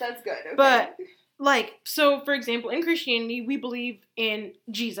that. That's good. Okay. But like, so for example, in Christianity, we believe in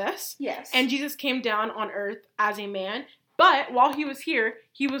Jesus. Yes. And Jesus came down on earth as a man. But while he was here,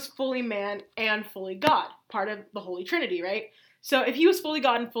 he was fully man and fully God, part of the Holy Trinity, right? So if he was fully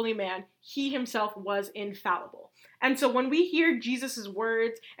God and fully man, he himself was infallible. And so when we hear Jesus'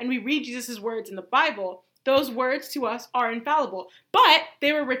 words and we read Jesus' words in the Bible, those words to us are infallible, but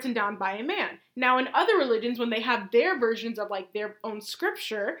they were written down by a man. Now in other religions, when they have their versions of like their own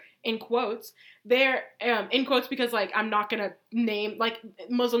scripture, in quotes, they're in quotes because like I'm not gonna name, like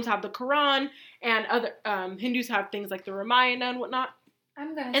Muslims have the Quran and other Hindus have things like the Ramayana and whatnot.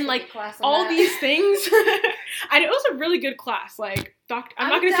 I'm gonna and like take a class on all that. these things. And it was a really good class. Like I'm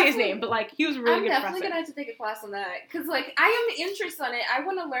not gonna say his name, but like he was a really good professor. I'm definitely gonna have to take a class on that because like I am interested on it. I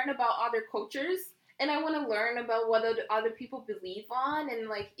want to learn about other cultures. And I want to learn about what other people believe on, and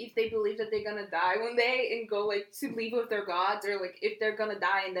like if they believe that they're gonna die one day and go like to leave with their gods, or like if they're gonna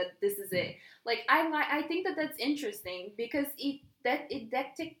die and that this is it. Like I think that's interesting because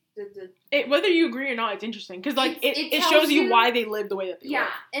whether you agree or not, it's interesting because like it shows you why they live the way that they live. Yeah,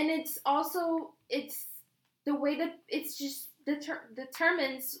 and it's the way that it's just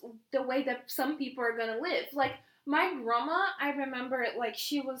determines the way that some people are gonna live. Like. My grandma, I remember, like,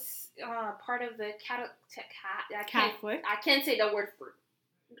 she was part of the Catholic. I can't say that word for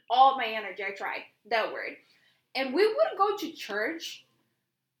all my energy. I tried that word. And we would go to church,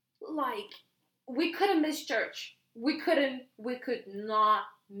 like, we couldn't miss church. We could not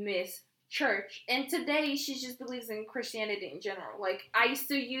miss church. And today, she just believes in Christianity in general. Like, I used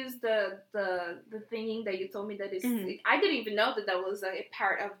to use the thingy that you told me that is, I didn't even know that was a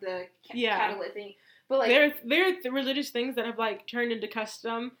part of the Catholic thing. But like, there are the religious things that have like turned into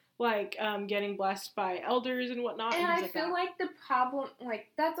custom, like getting blessed by elders and whatnot. And I feel like the problem, like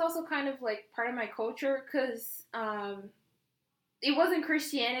that's also kind of like part of my culture, because it wasn't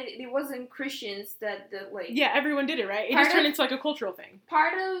Christianity, it wasn't Christians that like. Yeah, everyone did it, right? It just turned into like a cultural thing.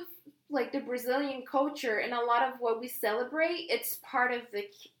 Part of like the Brazilian culture and a lot of what we celebrate, it's part of the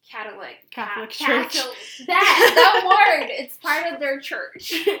Catholic church. That word, it's part of their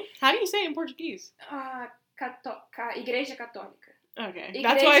church. How do you say it in Portuguese? Igreja Católica. Okay,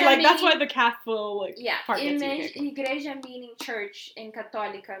 that's why the Catholic part gets you. Igreja meaning church and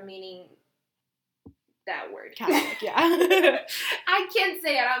Católica meaning that word. Catholic, yeah. I can't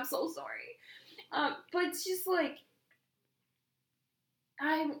say it. I'm so sorry. But it's just like.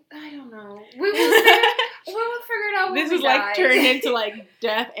 I don't know. We will figure it out when this is like turned into like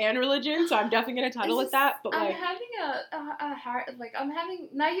death and religion, so I'm definitely gonna title it that. But like, I'm having a heart, like I'm having,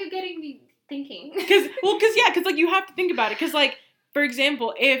 now you're getting me thinking. Because like you have to think about it. Because like, for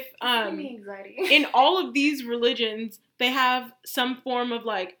example, if anxiety. In all of these religions, they have some form of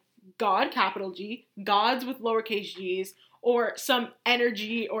like God, capital G, gods with lowercase g's, or some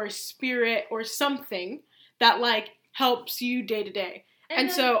energy or spirit or something that like helps you day to day. And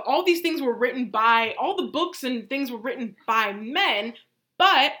so all these things were written by, all the books and things were written by men,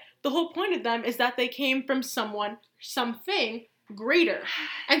 but the whole point of them is that they came from something greater.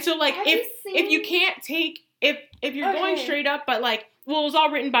 And so like, if you can't take, if you're going straight up, but like, well, it was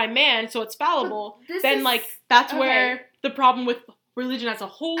all written by man, so it's fallible, then like, that's where the problem with religion as a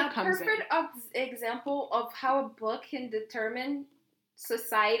whole comes in. A perfect example of how a book can determine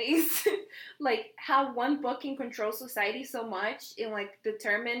societies, like how one book can control society so much and like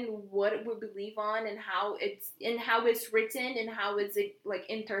determine what we believe on and how it's written and how it's like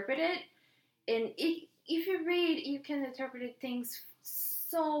interpreted. And if you read, you can interpret things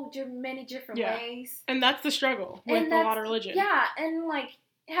so many different ways. And that's the struggle with a lot of religion. Yeah, and like,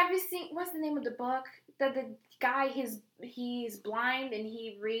 have you seen, what's the name of the book that the guy he's blind and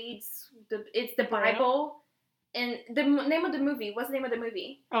he reads the Braille? Bible. And the name of the movie. What's the name of the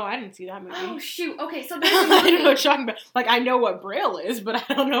movie? Oh, I didn't see that movie. Oh, shoot. Okay, so there's a I movie. don't know what you're talking about. Like, I know what Braille is, but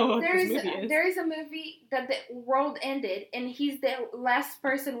I don't know what this movie is. There is a movie that the world ended, and he's the last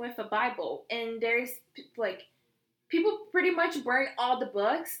person with a Bible. And there's, like, people pretty much burn all the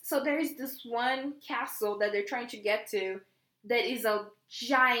books. So there's this one castle that they're trying to get to that is a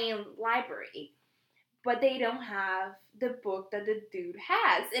giant library. But they don't have the book that the dude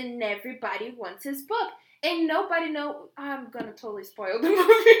has. And everybody wants his book. And nobody know. I'm gonna totally spoil the movie.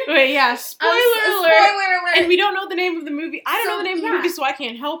 Wait, yeah, spoiler alert. Spoiler alert. And we don't know the name of the movie. I don't know the name of the yeah. movie, so I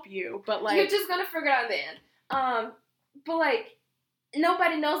can't help you. But like, you're just gonna figure it out then. But like,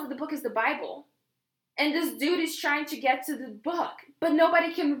 nobody knows that the book is the Bible, and this dude is trying to get to the book, but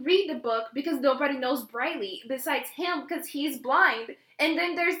nobody can read the book because nobody knows Braille besides him because he's blind. And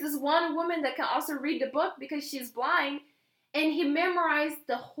then there's this one woman that can also read the book because she's blind. And he memorized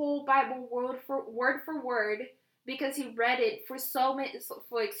the whole Bible word for word because he read it for so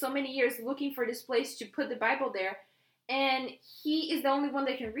many years, looking for this place to put the Bible there. And he is the only one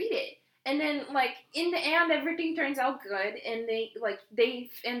that can read it. And then, like, in the end, everything turns out good, and they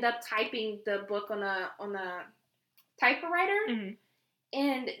end up typing the book on a typewriter, mm-hmm.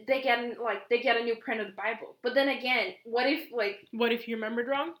 and they get a new print of the Bible. But then again, what if you remembered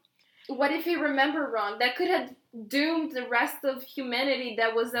wrong? What if he remembered wrong? That could have doomed the rest of humanity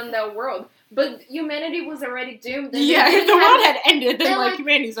that was in that world. But humanity was already doomed. Yeah, if the world had ended, then like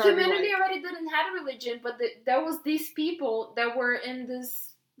humanity's already already didn't have a religion, but there was these people that were in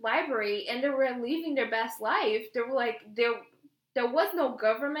this library and they were living their best life. They were like, there was no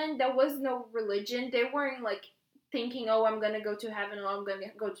government, there was no religion. They weren't like thinking, oh, I'm gonna go to heaven or I'm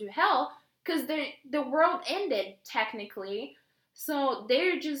gonna go to hell, because the world ended technically. So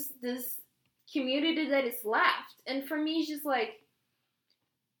they're just this community that is left. And for me, it's just like,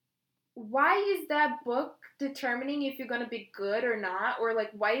 why is that book determining if you're going to be good or not? Or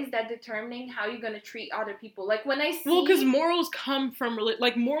like, why is that determining how you're going to treat other people? Like when I see... Well, because morals come from...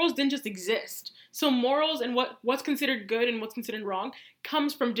 Like, morals didn't just exist. So morals and what's considered good and what's considered wrong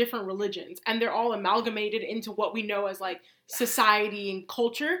comes from different religions. And they're all amalgamated into what we know as like society and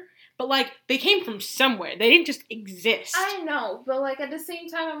culture. But, like, they came from somewhere. They didn't just exist. I know, but, like, at the same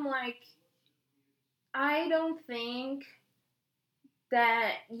time, I'm like, I don't think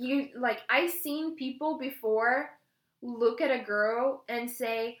that I've seen people before look at a girl and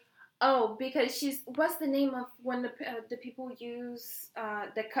say, oh, because she's, what's the name of when the people use,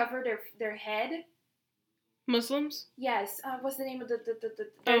 that cover their head? Muslims? Yes. What's the name of the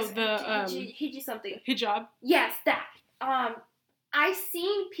hijab something. Hijab? Yes, that. I've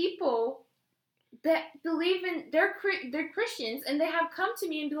seen people that believe in, they're Christians, and they have come to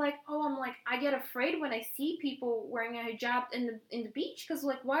me and be like, oh, I get afraid when I see people wearing a hijab in the beach, because,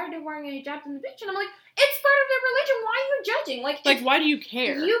 like, why are they wearing a hijab in the beach? And I'm like, it's part of their religion, why are you judging? Like, why do you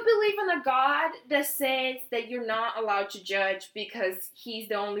care? You believe in a God that says that you're not allowed to judge because he's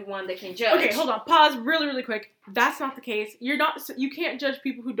the only one that can judge. Okay, hold on, pause really, really quick. That's not the case. You can't judge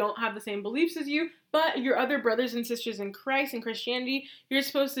people who don't have the same beliefs as you, but your other brothers and sisters in Christ and Christianity, you're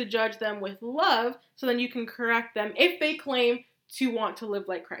supposed to judge them with love, so then you can correct them if they claim to want to live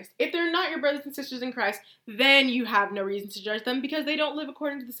like Christ. If they're not your brothers and sisters in Christ, then you have no reason to judge them because they don't live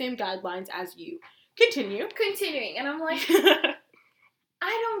according to the same guidelines as you. Continuing, and I'm like, I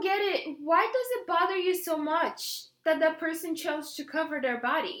don't get it. Why does it bother you so much that person chose to cover their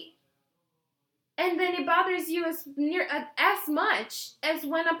body? And then it bothers you as much as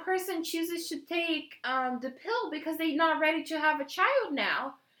when a person chooses to take the pill because they're not ready to have a child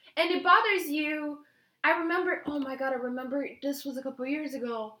now. And it bothers you. I remember this was a couple years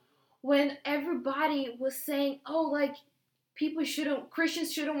ago when everybody was saying, oh, like,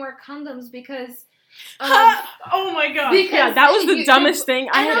 Christians shouldn't wear condoms because... oh my god. Yeah, that was the dumbest thing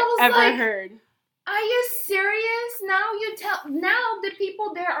I had ever heard. Are you serious? Now the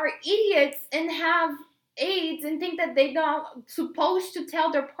people there are idiots and have AIDS and think that they're not supposed to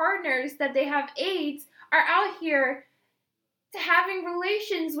tell their partners that they have AIDS, are out here having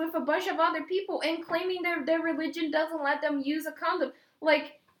relations with a bunch of other people and claiming their religion doesn't let them use a condom.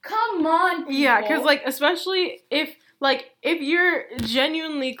 Like, come on, people. Yeah, because, like, especially if you're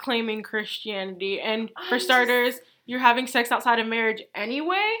genuinely claiming Christianity and, for starters, you're having sex outside of marriage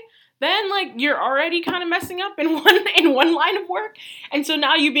anyway, then, like, you're already kind of messing up in one line of work. And so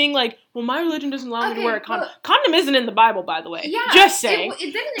now you being like, well, my religion doesn't allow me to wear a condom. Condom isn't in the Bible, by the way. Yeah. Just saying.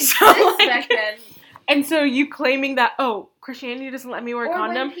 It didn't exist back then. And so you claiming that, oh, Christianity doesn't let me wear a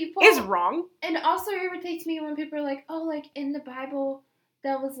condom is wrong. And also irritates me when people are like, oh, like, in the Bible,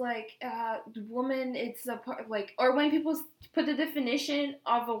 that was like, woman, it's a part, like, or when people put the definition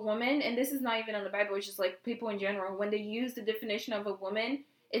of a woman, and this is not even on the Bible, it's just like people in general, when they use the definition of a woman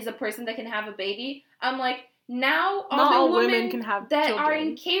is a person that can have a baby, I'm like, now all the women can have that children. are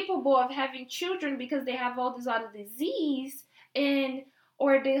incapable of having children because they have all this other disease, and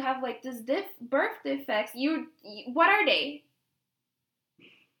or they have like this birth defects, what are they?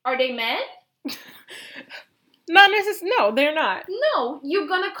 Are they men? Not necessarily. No, they're not. No, you're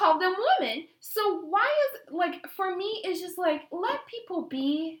gonna call them women. So why is, like, for me, it's just like, let people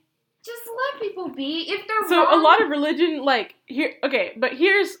be. Just let people be. If they're so wrong. A lot of religion, like, here. Okay, but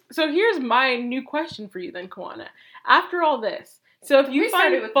here's my new question for you then, Kawana. After all this, so if you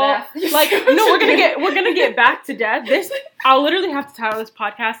find fault, like, no, we're gonna get back to death. I'll literally have to title this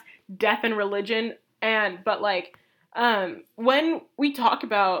podcast "Death and Religion," but like, when we talk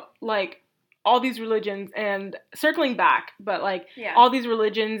about like all these religions and circling back, but like all these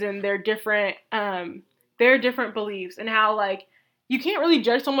religions and their different beliefs and how like you can't really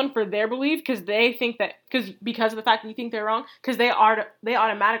judge someone for their belief because they think that because of the fact that you think they're wrong, because they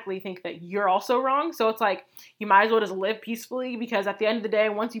automatically think that you're also wrong. So it's like you might as well just live peacefully, because at the end of the day,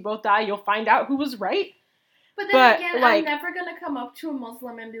 once you both die, you'll find out who was right. But then again, like, I'm never gonna come up to a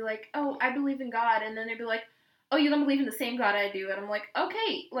Muslim and be like, oh, I believe in God, and then they'd be like, oh, you don't believe in the same God I do, and I'm like,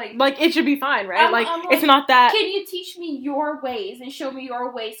 okay, like it should be fine, right? Like it's not that. Can you teach me your ways and show me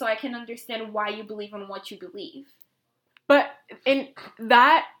your ways so I can understand why you believe in what you believe? But in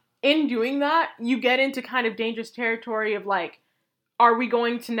doing that, you get into kind of dangerous territory of like, are we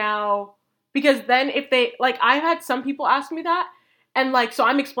going to now? Because then if they, like, I've had some people ask me that, and like, so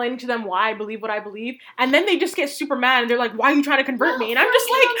I'm explaining to them why I believe what I believe, and then they just get super mad and they're like, why are you trying to convert me? And I'm just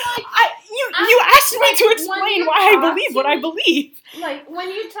like, you asked me to explain why I believe what I believe. Like, when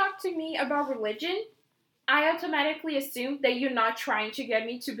you talk to me about religion, I automatically assume that you're not trying to get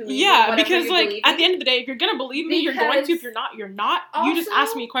me to believe. Yeah, because like at the end of the day, if you're gonna believe me, you're going to. If you're not, you're not. Also, you just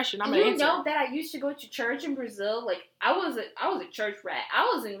ask me a question, I'm gonna answer. You know that I used to go to church in Brazil. Like I was a church rat. I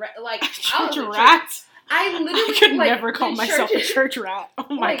was a rat. I literally could never call myself a church rat.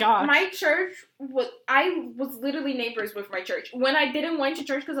 Oh my god. My church I was literally neighbors with my church. When I didn't went to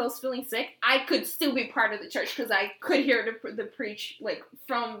church because I was feeling sick, I could still be part of the church because I could hear the preach like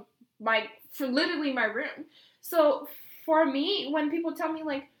from literally my room. So for me, when people tell me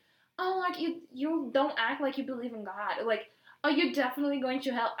like, oh, like you don't act like you believe in God, like, oh, you're definitely going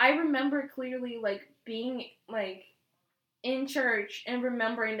to hell. I remember clearly like being like in church and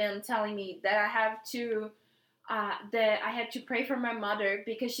remembering them telling me that I have to pray for my mother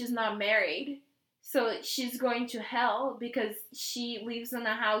because she's not married, so she's going to hell because she lives in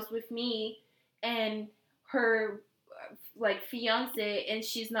a house with me and her like fiance, and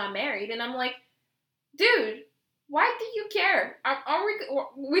she's not married. And I'm like, dude, why do you care? Are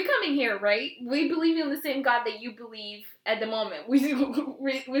we coming here, right? We believe in the same God that you believe at the moment. We're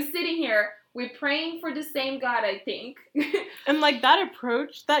sitting here. We're praying for the same God, I think. And like that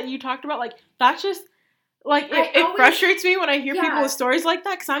approach that you talked about, like that's just like it frustrates me when I hear people with stories like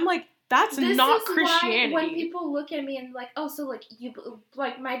that, because I'm like, that's not Christianity. Why when people look at me and like, oh, so like you,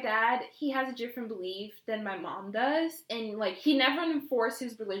 like my dad, he has a different belief than my mom does, and like he never enforced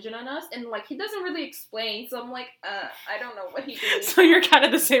his religion on us, and like he doesn't really explain. So I'm like, I don't know what he believes. So you're kind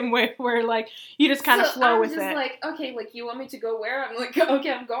of the same way, where like you just kind of flow with it. I'm just like, okay, like you want me to go where? I'm like,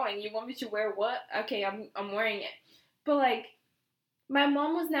 okay, I'm going. You want me to wear what? Okay, I'm wearing it. But like, my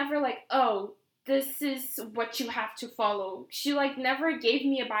mom was never like, oh, this is what you have to follow. She, like, never gave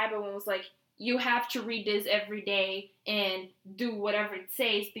me a Bible and was like, you have to read this every day and do whatever it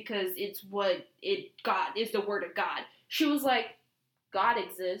says because it's God is the word of God. She was like, God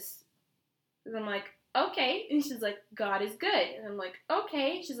exists. And I'm like, okay. And she's like, God is good. And I'm like,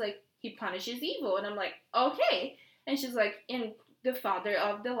 okay. She's like, he punishes evil. And I'm like, okay. And she's like, and the father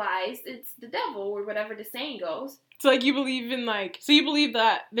of the lies, it's the devil, or whatever the saying goes. So, like, you believe in, like, so you believe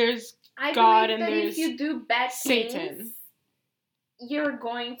that there's God and there's if you do bad Satan. Things, you're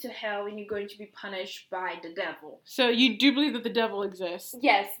going to hell and you're going to be punished by the devil. So you do believe that the devil exists?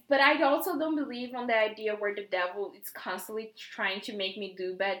 Yes, but I also don't believe on the idea where the devil is constantly trying to make me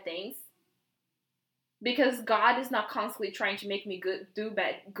do bad things. Because God is not constantly trying to make me do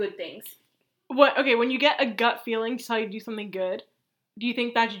good things. What? Okay, when you get a gut feeling to tell you to do something good, do you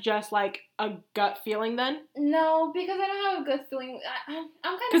think that's just like a gut feeling then? No, because I don't have a gut feeling. I'm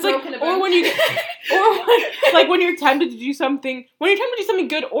kind of broken about it. Or when you, like when you're tempted to do something,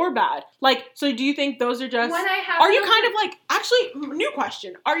 good or bad. Like, so do you think those are just? Are you kind of like? Actually, new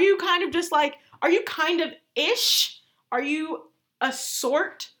question. Are you kind of just like? Are you kind of ish? Are you a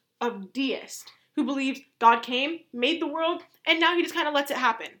sort of deist? who believes God came, made the world, and now he just kind of lets it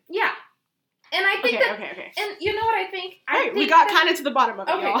happen. Yeah. And I think Okay. And you know what I think? We got kind of to the bottom of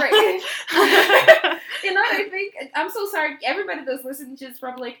it, y'all. Great. You know what I think? I'm so sorry. Everybody that's listening to this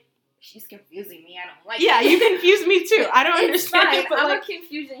probably like, she's confusing me. I don't like it. Yeah, you confuse me too. I don't understand. Fine. But I'm a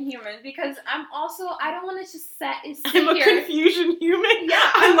confusion human because I don't want to just sit I'm a here. confusion human? Yeah.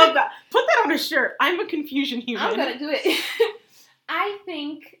 I love that. Put that on a shirt. I'm a confusion human. I'm going to do it. I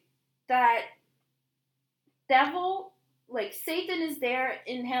think that devil, like Satan is there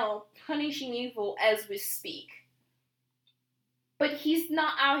in hell punishing evil as we speak. But he's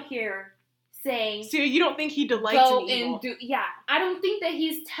not out here saying, so you don't think he delights go in evil? and do, yeah. I don't think that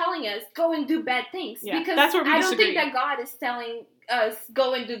he's telling us go and do bad things. Yeah, because that's where we I disagree. don't think that God is telling us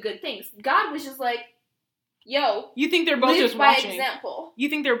go and do good things. God was just like, yo, you think they're both live just by watching? Example. You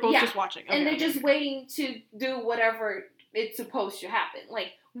think they're both Yeah. just watching? Okay, And they're just waiting to do whatever it's supposed to happen.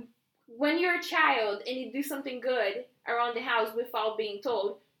 Like, when you're a child and you do something good around the house without being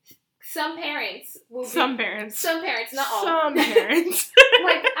told, some parents will be... Some parents, not all. Some parents.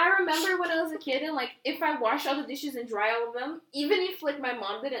 Like, I remember when I was a kid and, like, if I washed all the dishes and dry all of them, even if, like, my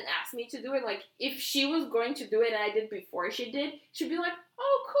mom didn't ask me to do it, like, if she was going to do it and I did before she did, she'd be like,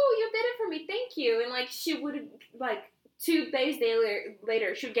 oh, cool, you did it for me, thank you. And, like, she would, like, 2 days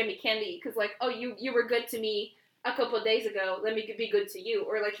later, she would get me candy because, like, oh, you were good to me a couple of days ago, let me be good to you.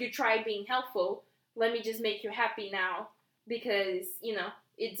 Or, like, you tried being helpful, let me just make you happy now because, you know,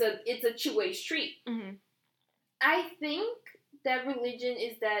 it's a two-way street. Mm-hmm. I think that religion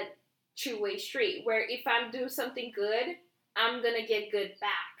is that two-way street where if I do something good, I'm gonna get good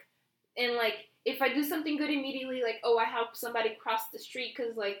back. And, like, if I do something good immediately, like, oh, I help somebody cross the street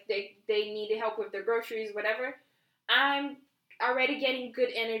because, like, they need help with their groceries, whatever, I'm already getting good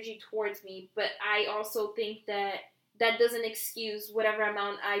energy towards me. But I also think that doesn't excuse whatever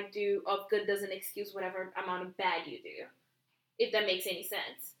amount I do of good doesn't excuse whatever amount of bad you do. If that makes any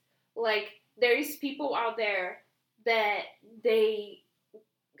sense. Like, there's people out there that they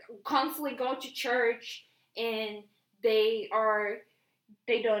constantly go to church and they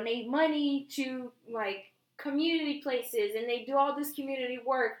donate money to, like, community places and they do all this community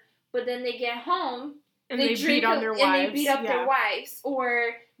work, but then they get home and they beat on their wives. And they beat up their wives,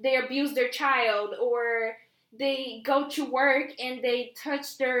 or they abuse their child, or they go to work and they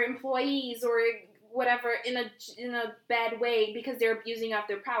touch their employees or whatever in a bad way because they're abusing of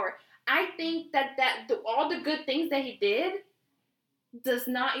their power. I think that all the good things that he did does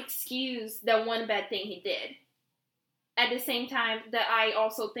not excuse that one bad thing he did. At the same time, that I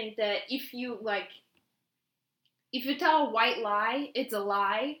also think that if you tell a white lie, it's a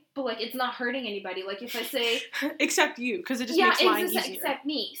lie, but, like, it's not hurting anybody. Like, if I say... Except you, because it just makes lying easier. Except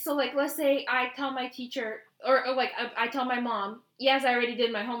me. So, like, let's say I tell my teacher, or like, I tell my mom, yes, I already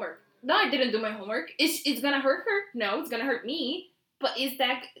did my homework. No, I didn't do my homework. It's gonna hurt her? No, it's gonna hurt me. But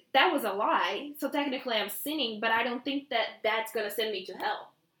that was a lie. So technically I'm sinning, but I don't think that's gonna send me to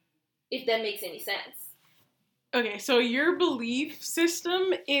hell. If that makes any sense. Okay, so your belief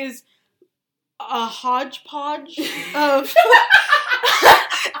system is a hodgepodge of...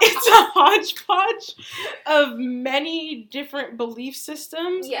 It's a hodgepodge of many different belief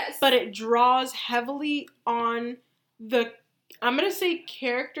systems. Yes. But it draws heavily on the... I'm going to say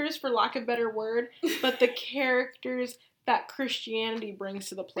characters, for lack of a better word, but the characters that Christianity brings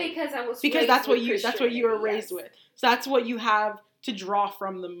to the plate. Because that's what you were raised with. So that's what you have to draw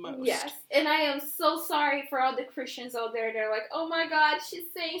from the most. Yes. And I am so sorry for all the Christians out there. They're like, oh my God, she's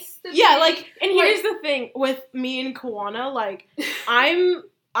saying stupid. Yeah, like, and here's the thing with me and Kawana, like,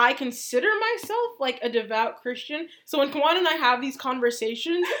 I consider myself, like, a devout Christian. So when Kawana and I have these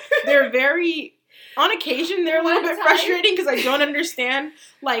conversations, they're very... On occasion, they're a little bit frustrating because I don't understand,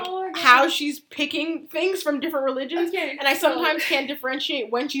 like, how she's picking things from different religions. Okay, and I sometimes can't differentiate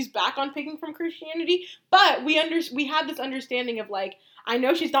when she's back on picking from Christianity. But we have this understanding of, like, I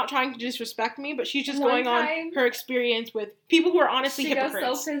know she's not trying to disrespect me, but she's just going on her experience with people who are honestly hypocrites. She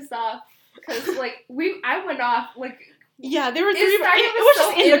got so pissed off because, like, I went off, like... Yeah, there were three... It was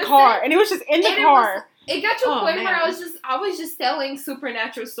just in the car, and it was just in the car. It got to a point where I was just telling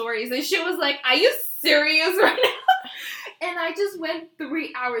supernatural stories, and she was like, "Are you serious right now?" And I just went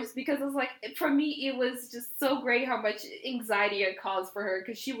 3 hours because it was like, for me, it was just so great how much anxiety it caused for her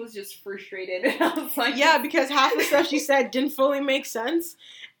because she was just frustrated, and I was like, yeah, because half the stuff she said didn't fully make sense,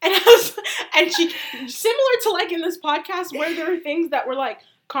 and she similar to, like, in this podcast where there were things that were, like,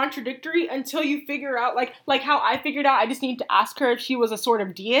 contradictory until you figure out, like how I figured out I just need to ask her if she was a sort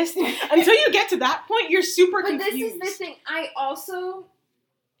of deist. Until you get to that point, you're super confused. But this is the thing. I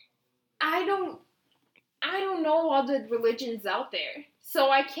don't know all the religions out there. So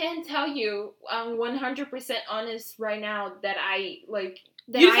I can tell you, I'm 100% honest right now that I like.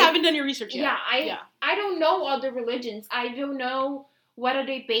 That you just haven't done your research yet. Yeah, I don't know other religions. I don't know what are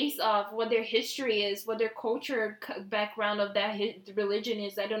they based off, what their history is, what their culture background of that religion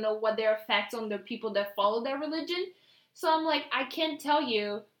is. I don't know what their effects on the people that follow that religion. So I'm like, I can't tell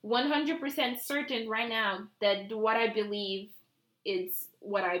you 100% certain right now that what I believe is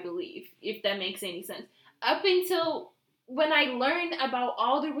what I believe, if that makes any sense. Up until when I learn about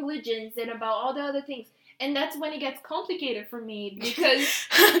all the religions and about all the other things, and that's when it gets complicated for me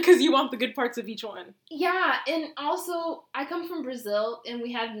because you want the good parts of each one. Yeah, and also I come from Brazil and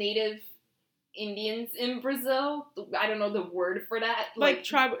we have native Indians in Brazil. I don't know the word for that. Like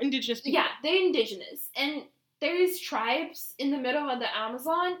tribal, indigenous people. Yeah, they're indigenous. And there's tribes in the middle of the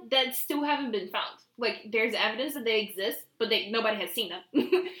Amazon that still haven't been found. Like, there's evidence that they exist, but nobody has seen them.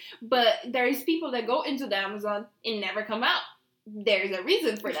 But there's people that go into the Amazon and never come out. There's a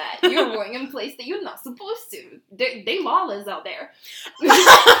reason for that. You're going in a place that you're not supposed to. They lawless out there.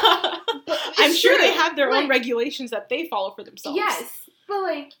 I'm sure they have their own regulations that they follow for themselves. Yes, but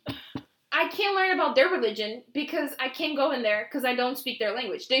like, I can't learn about their religion because I can't go in there because I don't speak their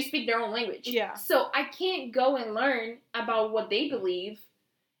language. They speak their own language. Yeah. So I can't go and learn about what they believe,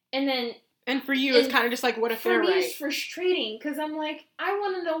 and then. And for you, it's kind of just like, what if they're right? For me, it's frustrating because I'm like, I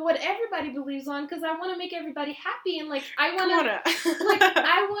want to know what everybody believes on because I want to make everybody happy and like I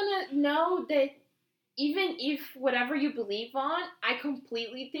want to know that even if whatever you believe on, I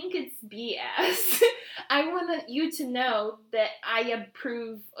completely think it's BS. I want you to know that I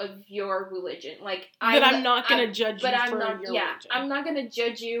approve of your religion. Like I'm not gonna judge you for your religion. I'm not gonna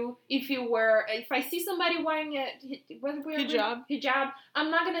judge you if I see somebody wearing a hijab.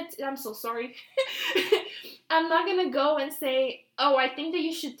 I'm so sorry. I'm not gonna go and say, oh, I think that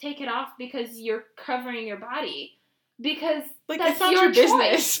you should take it off because you're covering your body. Because that's not your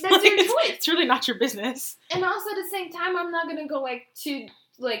business. That's your choice. It's really not your business. And also at the same time, I'm not gonna go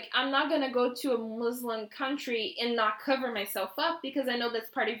I'm not gonna go to a Muslim country and not cover myself up because I know that's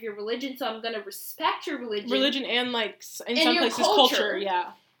part of your religion. So I'm gonna respect your religion. And like in some places culture.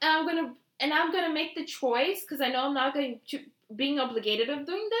 Yeah. And I'm gonna make the choice because I know I'm not going to being obligated of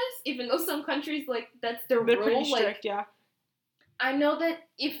doing this, even though some countries like that's their rule. They're pretty strict, yeah. I know that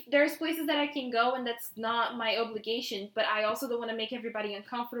if there's places that I can go and that's not my obligation, but I also don't want to make everybody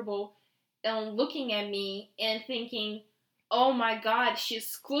uncomfortable looking at me and thinking, oh my God,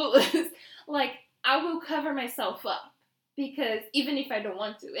 she's clueless. Like, I will cover myself up because even if I don't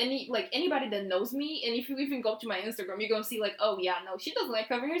want to. Anybody that knows me, and if you even go to my Instagram, you're going to see like, oh yeah, no, she doesn't like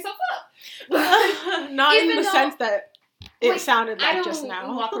covering herself up. Not in the sense that it sounded like just now. I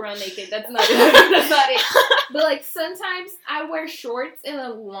don't walk around naked. That's not it. That's not it. But like sometimes I wear shorts and a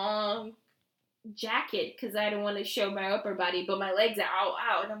long jacket because I don't want to show my upper body, but my legs are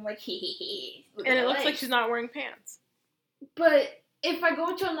out, and I'm like, hee. And it looks like she's not wearing pants. But if I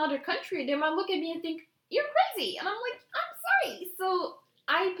go to another country, they might look at me and think you're crazy, and I'm like, I'm sorry. So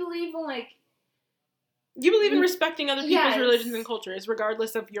I believe in like. You believe in respecting other people's religions and cultures,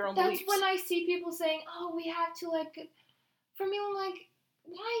 regardless of your own beliefs. That's when I see people saying, oh, we have to like. For me, I'm like,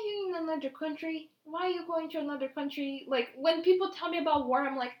 why are you in another country? Why are you going to another country? Like, when people tell me about war,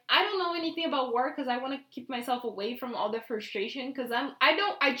 I'm like, I don't know anything about war because I want to keep myself away from all the frustration because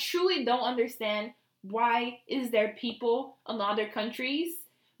I truly don't understand why is there people in other countries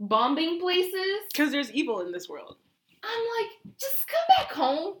bombing places? Because there's evil in this world. I'm like, just come back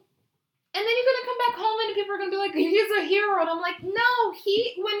home. And then you're going to come back home and people are going to be like, he's a hero. And I'm like, no,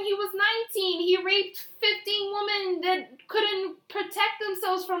 when he was 19, he raped 15 women that couldn't protect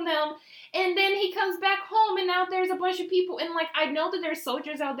themselves from them. And then he comes back home and now there's a bunch of people. And like, I know that there's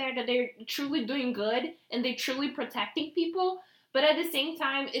soldiers out there that they're truly doing good and they're truly protecting people. But at the same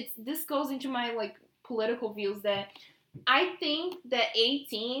time, this goes into my like political views that I think that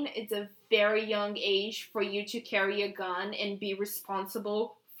 18 is a very young age for you to carry a gun and be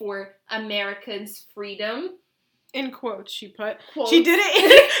responsible for Americans' freedom. In quotes, she put. Quotes. She did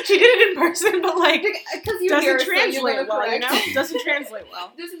it in person, but like doesn't translate well, you know? Doesn't translate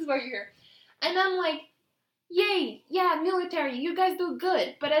well. This is why you're here. And I'm like, yay, yeah, military, you guys do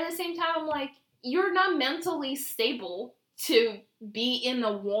good. But at the same time, I'm like, you're not mentally stable to be in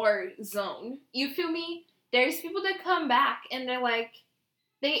a war zone. You feel me? There's people that come back and they're like,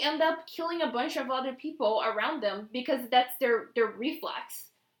 they end up killing a bunch of other people around them because that's their reflex.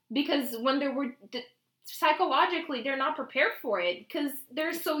 Because when they were psychologically, they're not prepared for it because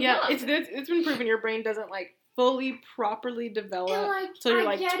they're so young. Yeah, it's been proven your brain doesn't like fully properly develop until you're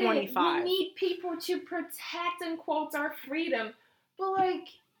like 25. We need people to protect in quotes our freedom, but like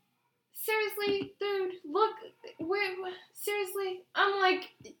seriously, dude, look, seriously, I'm like,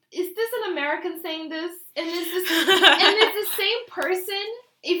 is this an American saying this? And it's the same person.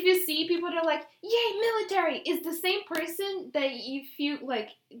 If you see people that are like, yay, military, is the same person that you feel like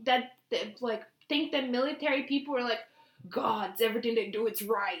that like think that military people are like gods, everything they do it's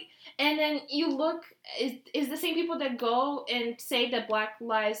right. And then you look, is the same people that go and say that Black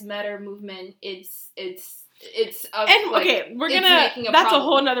Lives Matter movement and like, okay, we're it's gonna. making a That's problem. a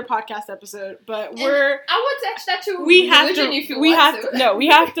whole nother podcast episode. But And we're I would attach that to we have religion to. if you We want have to. to. No, we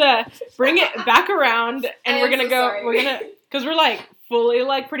have to bring it back around, and I we're am gonna so go. sorry. We're gonna because we're like fully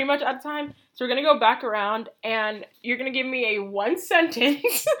like pretty much out of time. So we're gonna go back around, and you're gonna give me a one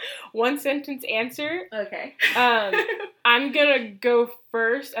sentence answer. Okay. I'm gonna go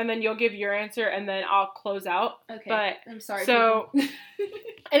first, and then you'll give your answer, and then I'll close out. Okay. But I'm sorry. so, and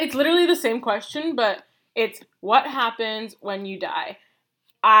it's literally the same question, but it's what happens when you die.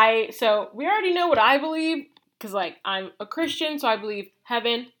 So we already know what I believe, because like I'm a Christian, so I believe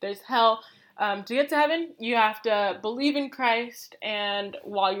heaven, there's hell. To get to heaven, you have to believe in Christ, and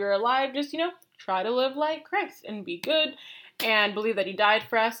while you're alive, just, try to live like Christ and be good and believe that he died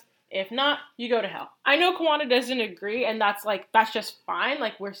for us. If not, you go to hell. I know Kawana doesn't agree, and that's just fine.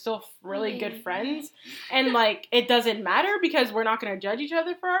 Like, we're still really good friends, and like, it doesn't matter because we're not going to judge each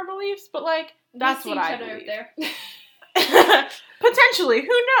other for our beliefs, but like, that's what I believe. There. Potentially,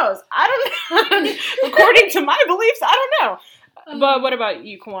 who knows? I don't know. According to my beliefs, I don't know. But what about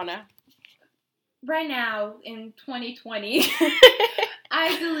you, Kawana? Right now, in 2020,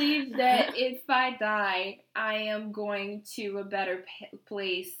 I believe that if I die, I am going to a better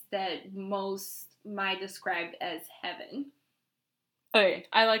place that most might describe as heaven. Okay,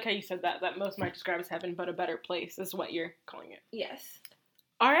 I like how you said that most might describe as heaven, but a better place is what you're calling it. Yes.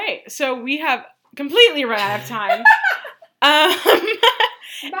 All right, so we have completely run out of time.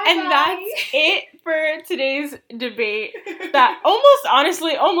 And that's it for today's debate. That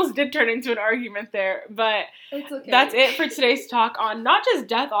almost did turn into an argument there, but it's okay. That's it for today's talk on not just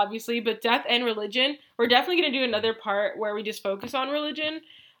death, obviously, but death and religion. We're definitely going to do another part where we just focus on religion.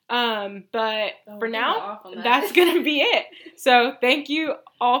 But for now, that's going to be it. So thank you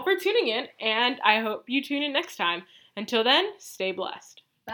all for tuning in, and I hope you tune in next time. Until then, stay blessed.